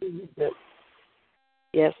 Amen.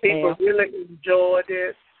 Yes, people really enjoyed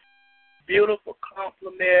it. Beautiful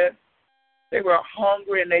compliment. They were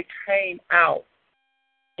hungry and they came out.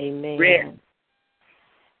 Amen. Ready.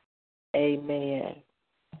 Amen.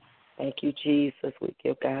 Thank you, Jesus. We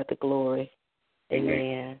give God the glory.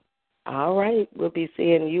 Amen. All right. We'll be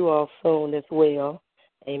seeing you all soon as well.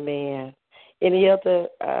 Amen. Any other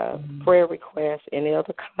prayer requests? Any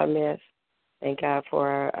other comments? Thank God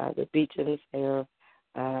for the Beechams, their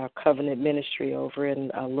covenant ministry over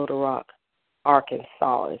in Little Rock.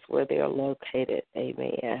 Arkansas is where they're located.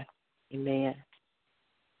 Amen. Amen.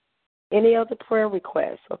 Any other prayer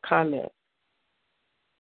requests or comments?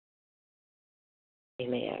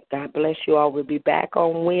 Amen. God bless you all. We'll be back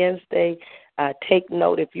on Wednesday. Take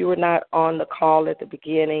note, if you were not on the call at the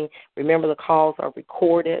beginning, remember the calls are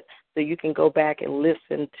recorded, so you can go back and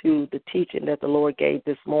listen to the teaching that the Lord gave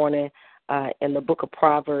this morning in the book of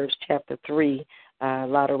Proverbs, chapter 3. A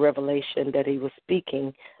lot of revelation that he was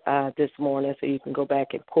speaking this morning, so you can go back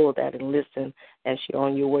and pull that and listen as you're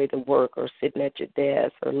on your way to work or sitting at your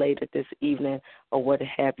desk or later this evening or what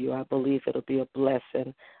have you. I believe it'll be a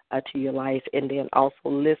blessing to your life. And then also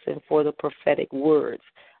listen for the prophetic words.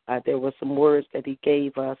 There were some words that he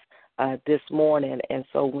gave us this morning, and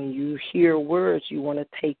so when you hear words, you want to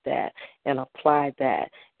take that and apply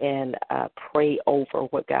that and pray over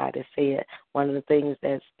what God has said. One of the things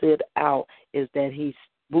that stood out is that he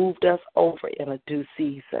moved us over in a due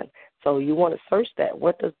season. So you want to search that.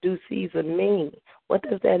 What does due season mean? What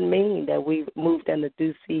does that mean that we moved in the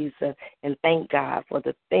due season? And thank God for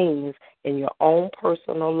the things in your own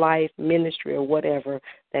personal life, ministry, or whatever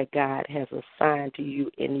that God has assigned to you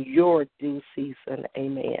in your due season.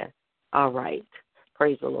 Amen. All right.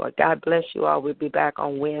 Praise the Lord. God bless you all. We'll be back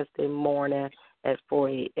on Wednesday morning at 4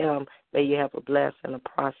 a.m. May you have a blessed and a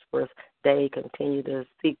prosperous day. Continue to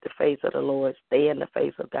seek the face of the Lord. Stay in the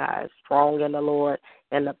face of God. Strong in the Lord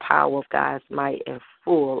and the power of God's might and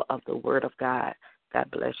full of the word of God. God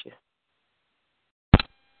bless you.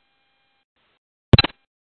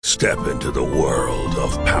 Step into the world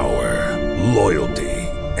of power, loyalty,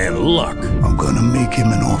 and luck. I'm going to make him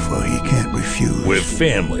an offer he can't refuse. With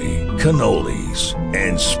family, cannolis,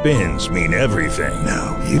 and spins mean everything.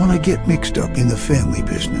 Now, you want to get mixed up in the family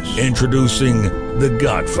business. Introducing The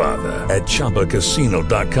Godfather at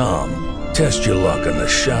ChumbaCasino.com. Test your luck in the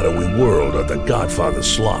shadowy world of The Godfather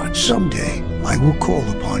slot. Someday, I will call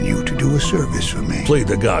upon you to do a service for me. Play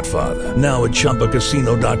The Godfather now at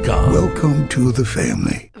ChumbaCasino.com. Welcome to the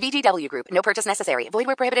family. VGW Group. No purchase necessary. Void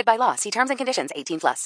where prohibited by law. See terms and conditions. 18+.